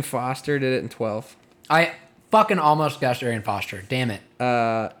 Arian Foster did it in 12. I fucking almost guessed Arian Foster. Damn it.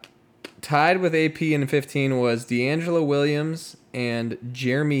 Tied with AP in 15 was D'Angelo Williams and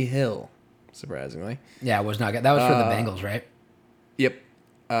Jeremy Hill, surprisingly. Yeah, it was not good. That was for the Bengals, right? Yep.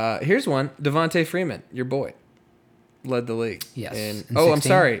 Here's one. Devontae Freeman, your boy, led the league. Yes. In I'm 16?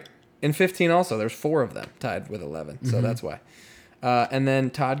 sorry. In 15 also, there's 4 of them tied with 11. So that's why. And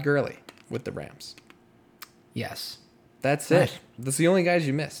then Todd Gurley with the Rams. Yes. That's Nice. it. That's the only guys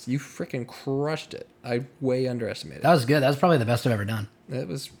you missed. You freaking crushed it. I way underestimated. That was good. That was probably the best I've ever done. That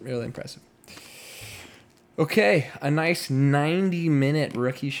was really impressive. Okay, a nice 90-minute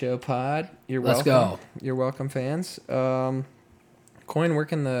rookie show pod. You're welcome. Let's go. You're welcome, fans. Coyne, where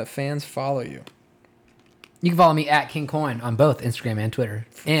can the fans follow you? You can follow me at King Coyne on both Instagram and Twitter.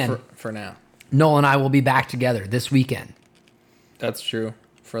 And For now. Noel and I will be back together this weekend. That's true.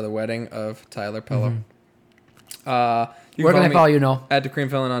 For the wedding of Tyler Pello. Where can I follow you, Noel? At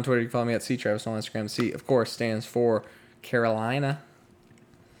DeCreamFillin on Twitter. You can follow me at CTravis on Instagram. C, of course, stands for Carolina.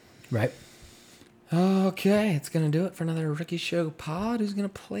 Right. Okay, it's going to do it for another Rookie Show pod. Who's going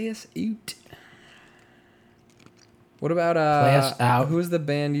to play us out? What about Play us out. Who's the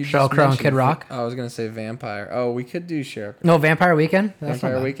band you Sheryl just Crow and mentioned? Kid Rock? Oh, I was going to say Vampire. Oh, we could do Sheryl Crow. No, Vampire Weekend? That's not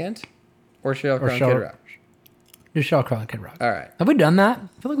Vampire bad. Weekend? Or Sheryl Crow and Kid Rock? Do Sheryl Crow and Kid Rock. All right. Have we done that?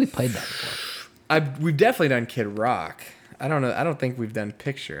 I feel like we played that before. We've definitely done Kid Rock. I don't know. I don't think we've done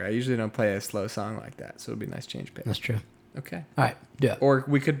Picture. I usually don't play a slow song like that, so it'd be a nice change pace. That's true. Okay. All right, do it. Or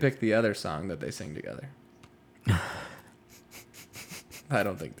we could pick the other song that they sing together. I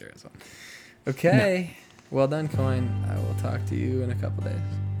don't think there is one. Okay. No. Well done, Coyne. I will talk to you in a couple days.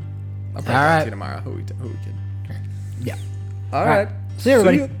 I'll probably talk to you tomorrow. Who we could. Yeah. All right. See you,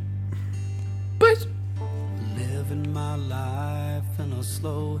 everybody. Peace. Living my life in a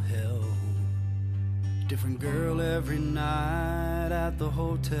slow hell. Different girl every night at the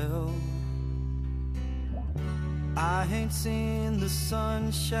hotel. I ain't seen the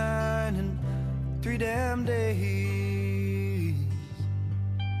sunshine in 3 damn days.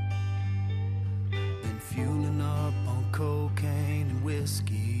 Been fueling up on cocaine and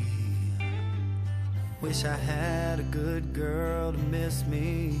whiskey. Wish I had a good girl to miss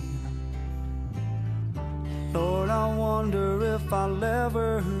me. Lord, I wonder if I'll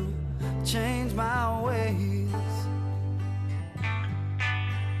ever change my ways.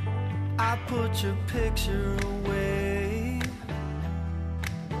 I put your picture away,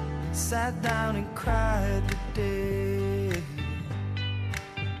 sat down and cried today.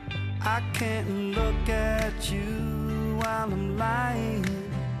 I can't look at you while I'm lying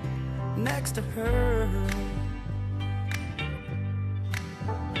next to her.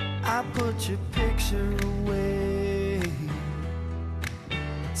 I put your picture away,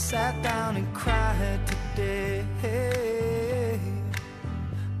 sat down and cried today.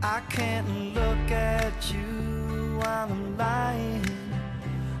 I can't look at you while I'm lying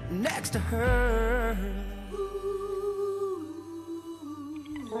next to her.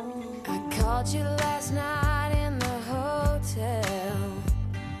 I called you last night in the hotel.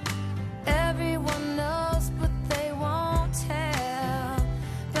 Everyone knows, but they won't tell.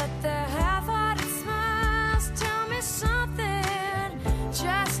 But their half-hearted smiles tell me something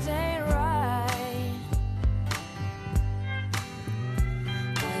just ain't right.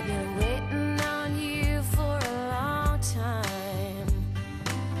 I've been waiting on you for a long time,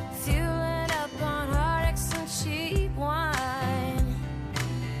 fueling up on heartaches and cheap wine.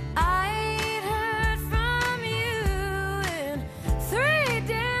 I ain't heard from you in 3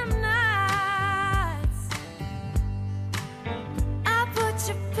 damn nights. I put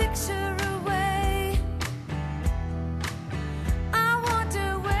your picture away. I wonder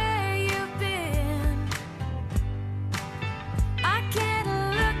where you've been. I can't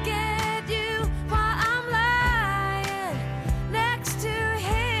look at you while I'm lying next to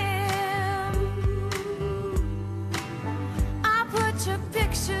him. I put your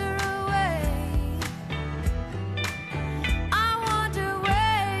picture away. I wonder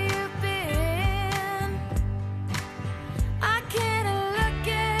where you've been. I can't look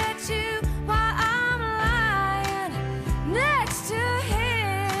at you while I'm lying next to him.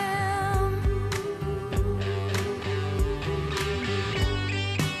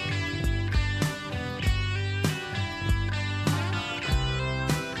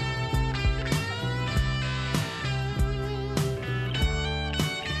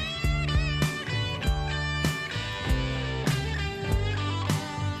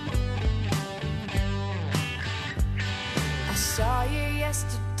 I saw you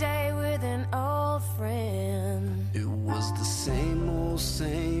yesterday with an old friend. It was the same old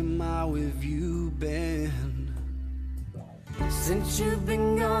same, how have you been? Since you've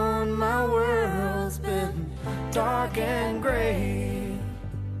been gone, my world's been dark and gray.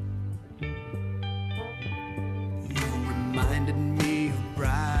 You reminded me of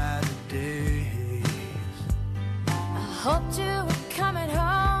brighter days. I hoped you were coming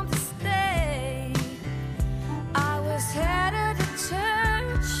home to stay. I was headed to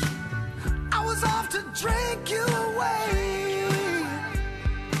church. I was off to drink you away.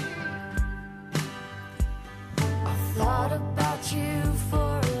 I thought about you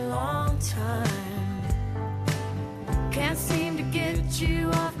for a long time. Can't seem to get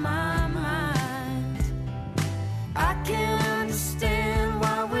you off my mind. I can't understand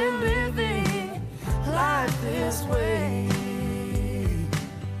why we're living life this way.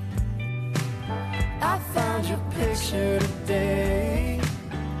 I found your picture today.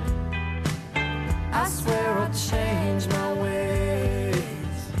 I swear I'll change my ways.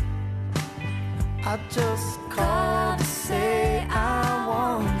 I just called to say I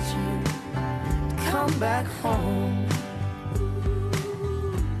want you to come back home.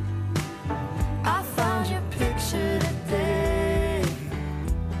 I found your picture today.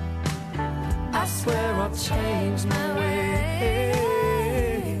 I swear I'll change my ways.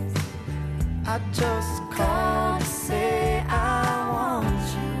 I just called to say I want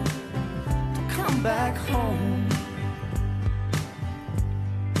you to come back home.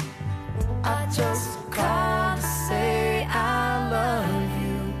 I just